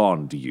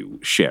beyond you,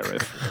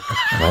 Sheriff.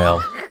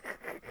 Well,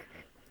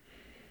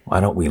 why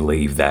don't we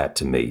leave that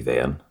to me,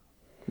 then?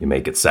 You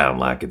make it sound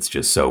like it's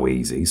just so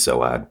easy,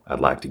 so I'd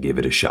like to give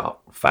it a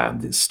shot.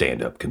 Find this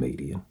stand-up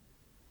comedian.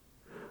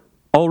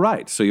 All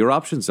right, so your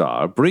options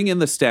are bring in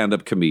the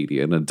stand-up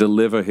comedian and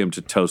deliver him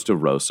to Toaster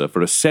Rosa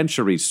for a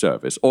century's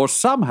service, or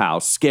somehow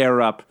scare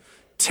up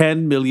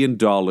 $10 million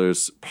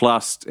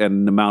plus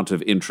an amount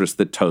of interest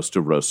that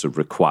Toaster Rosa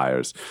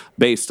requires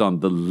based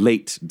on the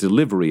late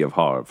delivery of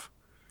Harv.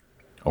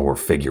 Or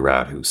figure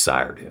out who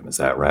sired him. Is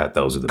that right?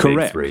 Those are the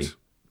Correct. big three?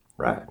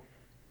 Right.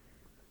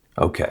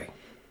 Okay.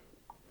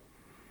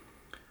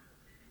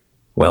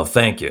 Well,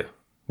 thank you,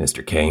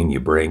 Mr. Kane. You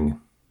bring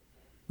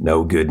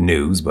no good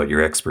news, but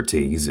your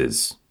expertise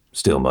is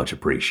still much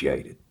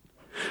appreciated.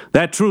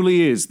 That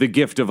truly is the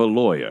gift of a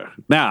lawyer.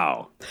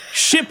 Now,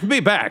 ship me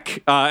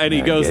back. And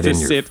he goes to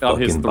sit on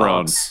his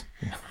throne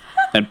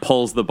and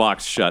pulls the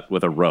box shut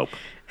with a rope.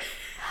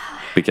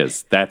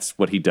 Because that's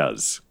what he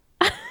does.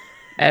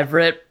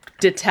 Everett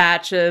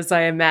detaches,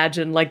 I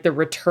imagine, like the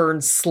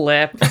return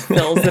slip,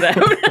 fills it out.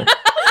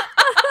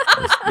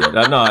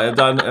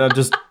 No,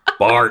 just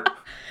Bart.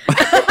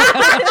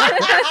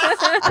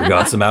 We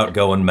got some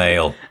outgoing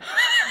mail.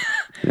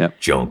 Yep.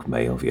 Junk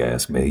mail, if you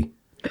ask me.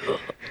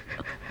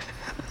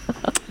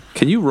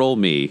 Can you roll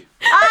me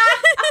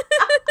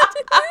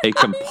a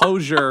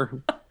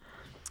composure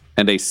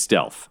and a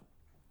stealth?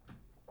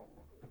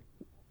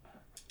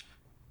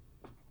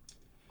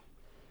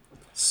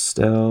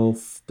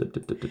 Stealth.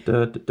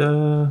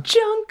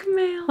 Junk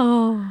mail.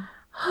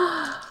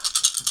 Oh.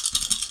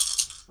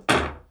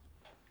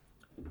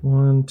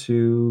 1,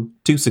 2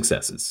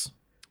 successes.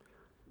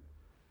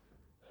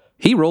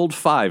 He rolled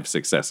 5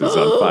 successes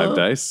on 5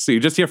 dice. So you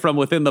just hear from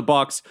within the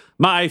box,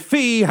 my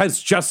fee has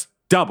just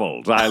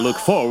doubled. I look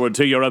forward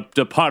to your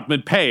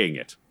department paying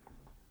it.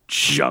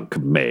 Junk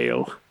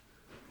mail.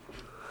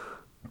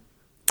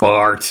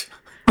 Bart.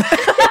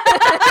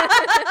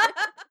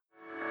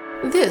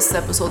 This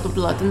episode of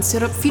Blood and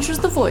Syrup features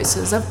the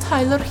voices of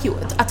Tyler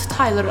Hewitt at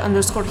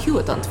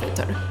Tyler_Hewitt on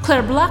Twitter,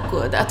 Claire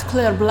Blackwood at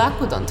Claire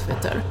Blackwood on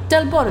Twitter,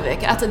 Del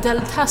Borvik at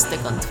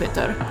Deltastic on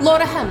Twitter,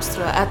 Laura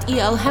Hamstra at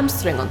EL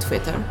Hamstring on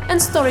Twitter,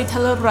 and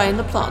storyteller Ryan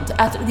LaPlante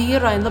at the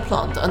Ryan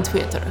LaPlante on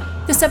Twitter.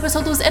 This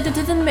episode was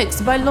edited and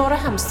mixed by Laura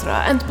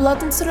Hamstra, and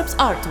Blood and Syrup's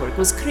artwork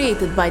was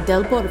created by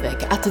Del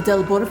Borvik at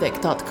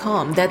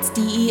delborvik.com. That's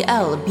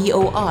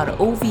DELBOROVIC.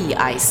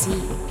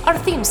 Our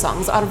theme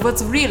songs are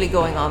What's Really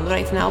Going On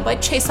Right Now by by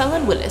Chase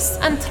Allen Willis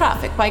and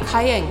Traffic by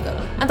Kai Engel,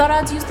 and our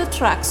ads use the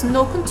tracks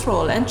No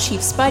Control and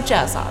Chiefs by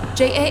Jazzar,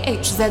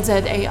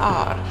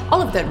 Jahzzar.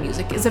 All of their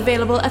music is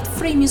available at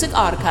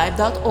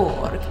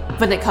freemusicarchive.org.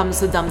 When it comes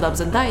to Dum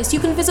Dums and Dice,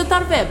 you can visit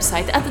our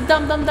website at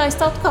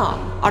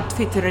dumdumdice.com, our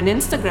Twitter and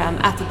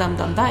Instagram at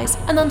dumdumdice,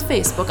 and on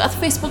Facebook at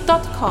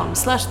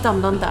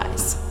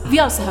facebook.com/dumdumdice. We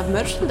also have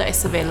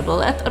merchandise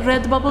available at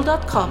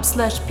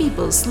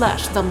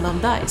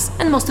redbubble.com/people/dumdumdice.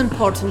 And most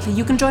importantly,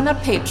 you can join our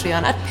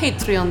Patreon at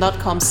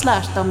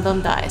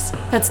patreon.com/dumdumdice.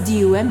 That's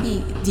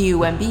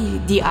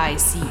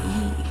DUMBDICE.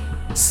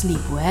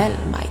 Sleep well,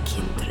 my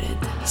kindred.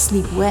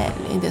 Sleep well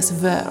in this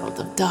world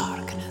of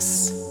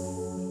darkness.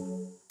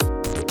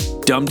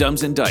 Dum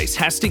Dums and Dice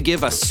has to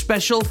give a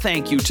special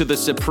thank you to the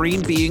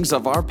supreme beings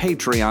of our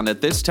Patreon at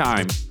this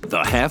time.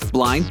 The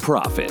Half-Blind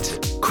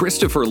Prophet,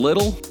 Christopher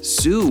Little,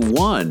 Sue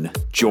One,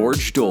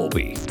 George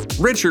Dolby,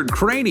 Richard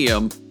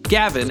Cranium,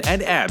 Gavin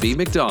and Abby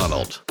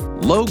McDonald,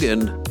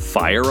 Logan,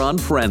 Fire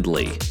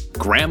Unfriendly,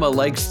 Grandma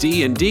Likes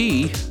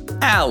D&D,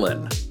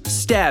 Alan,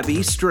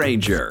 Stabby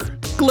Stranger,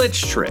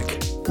 Glitch Trick,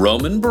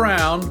 Roman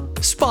Brown,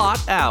 Spot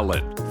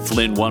Allen,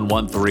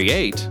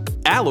 Flynn1138,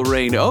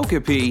 Alarain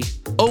Okapi,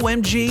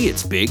 OMG,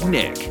 it's Big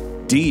Nick,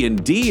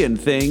 D&D and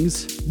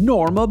Things,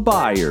 Norma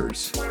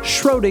Byers,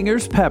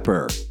 Schrodinger's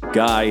Pepper,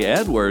 Guy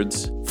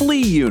Edwards,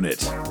 Flea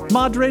Unit,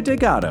 Madre de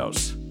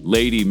Gatos,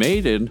 Lady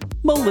Maiden,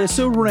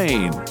 Melissa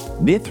Rain,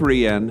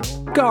 Nithrian,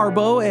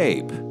 Garbo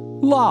Ape,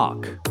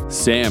 Locke,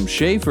 Sam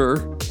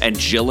Schaefer, and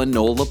Jill and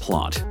Noel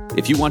LaPlante.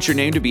 If you want your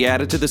name to be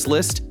added to this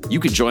list,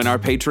 you can join our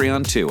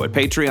Patreon too at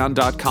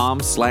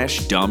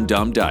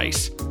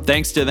patreon.com/dumdumdice.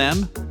 Thanks to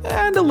them,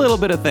 and a little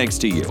bit of thanks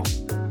to you.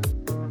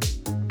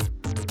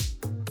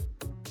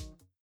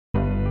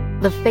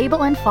 The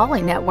Fable and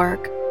Folly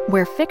Network,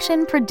 where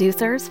fiction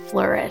producers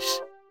flourish.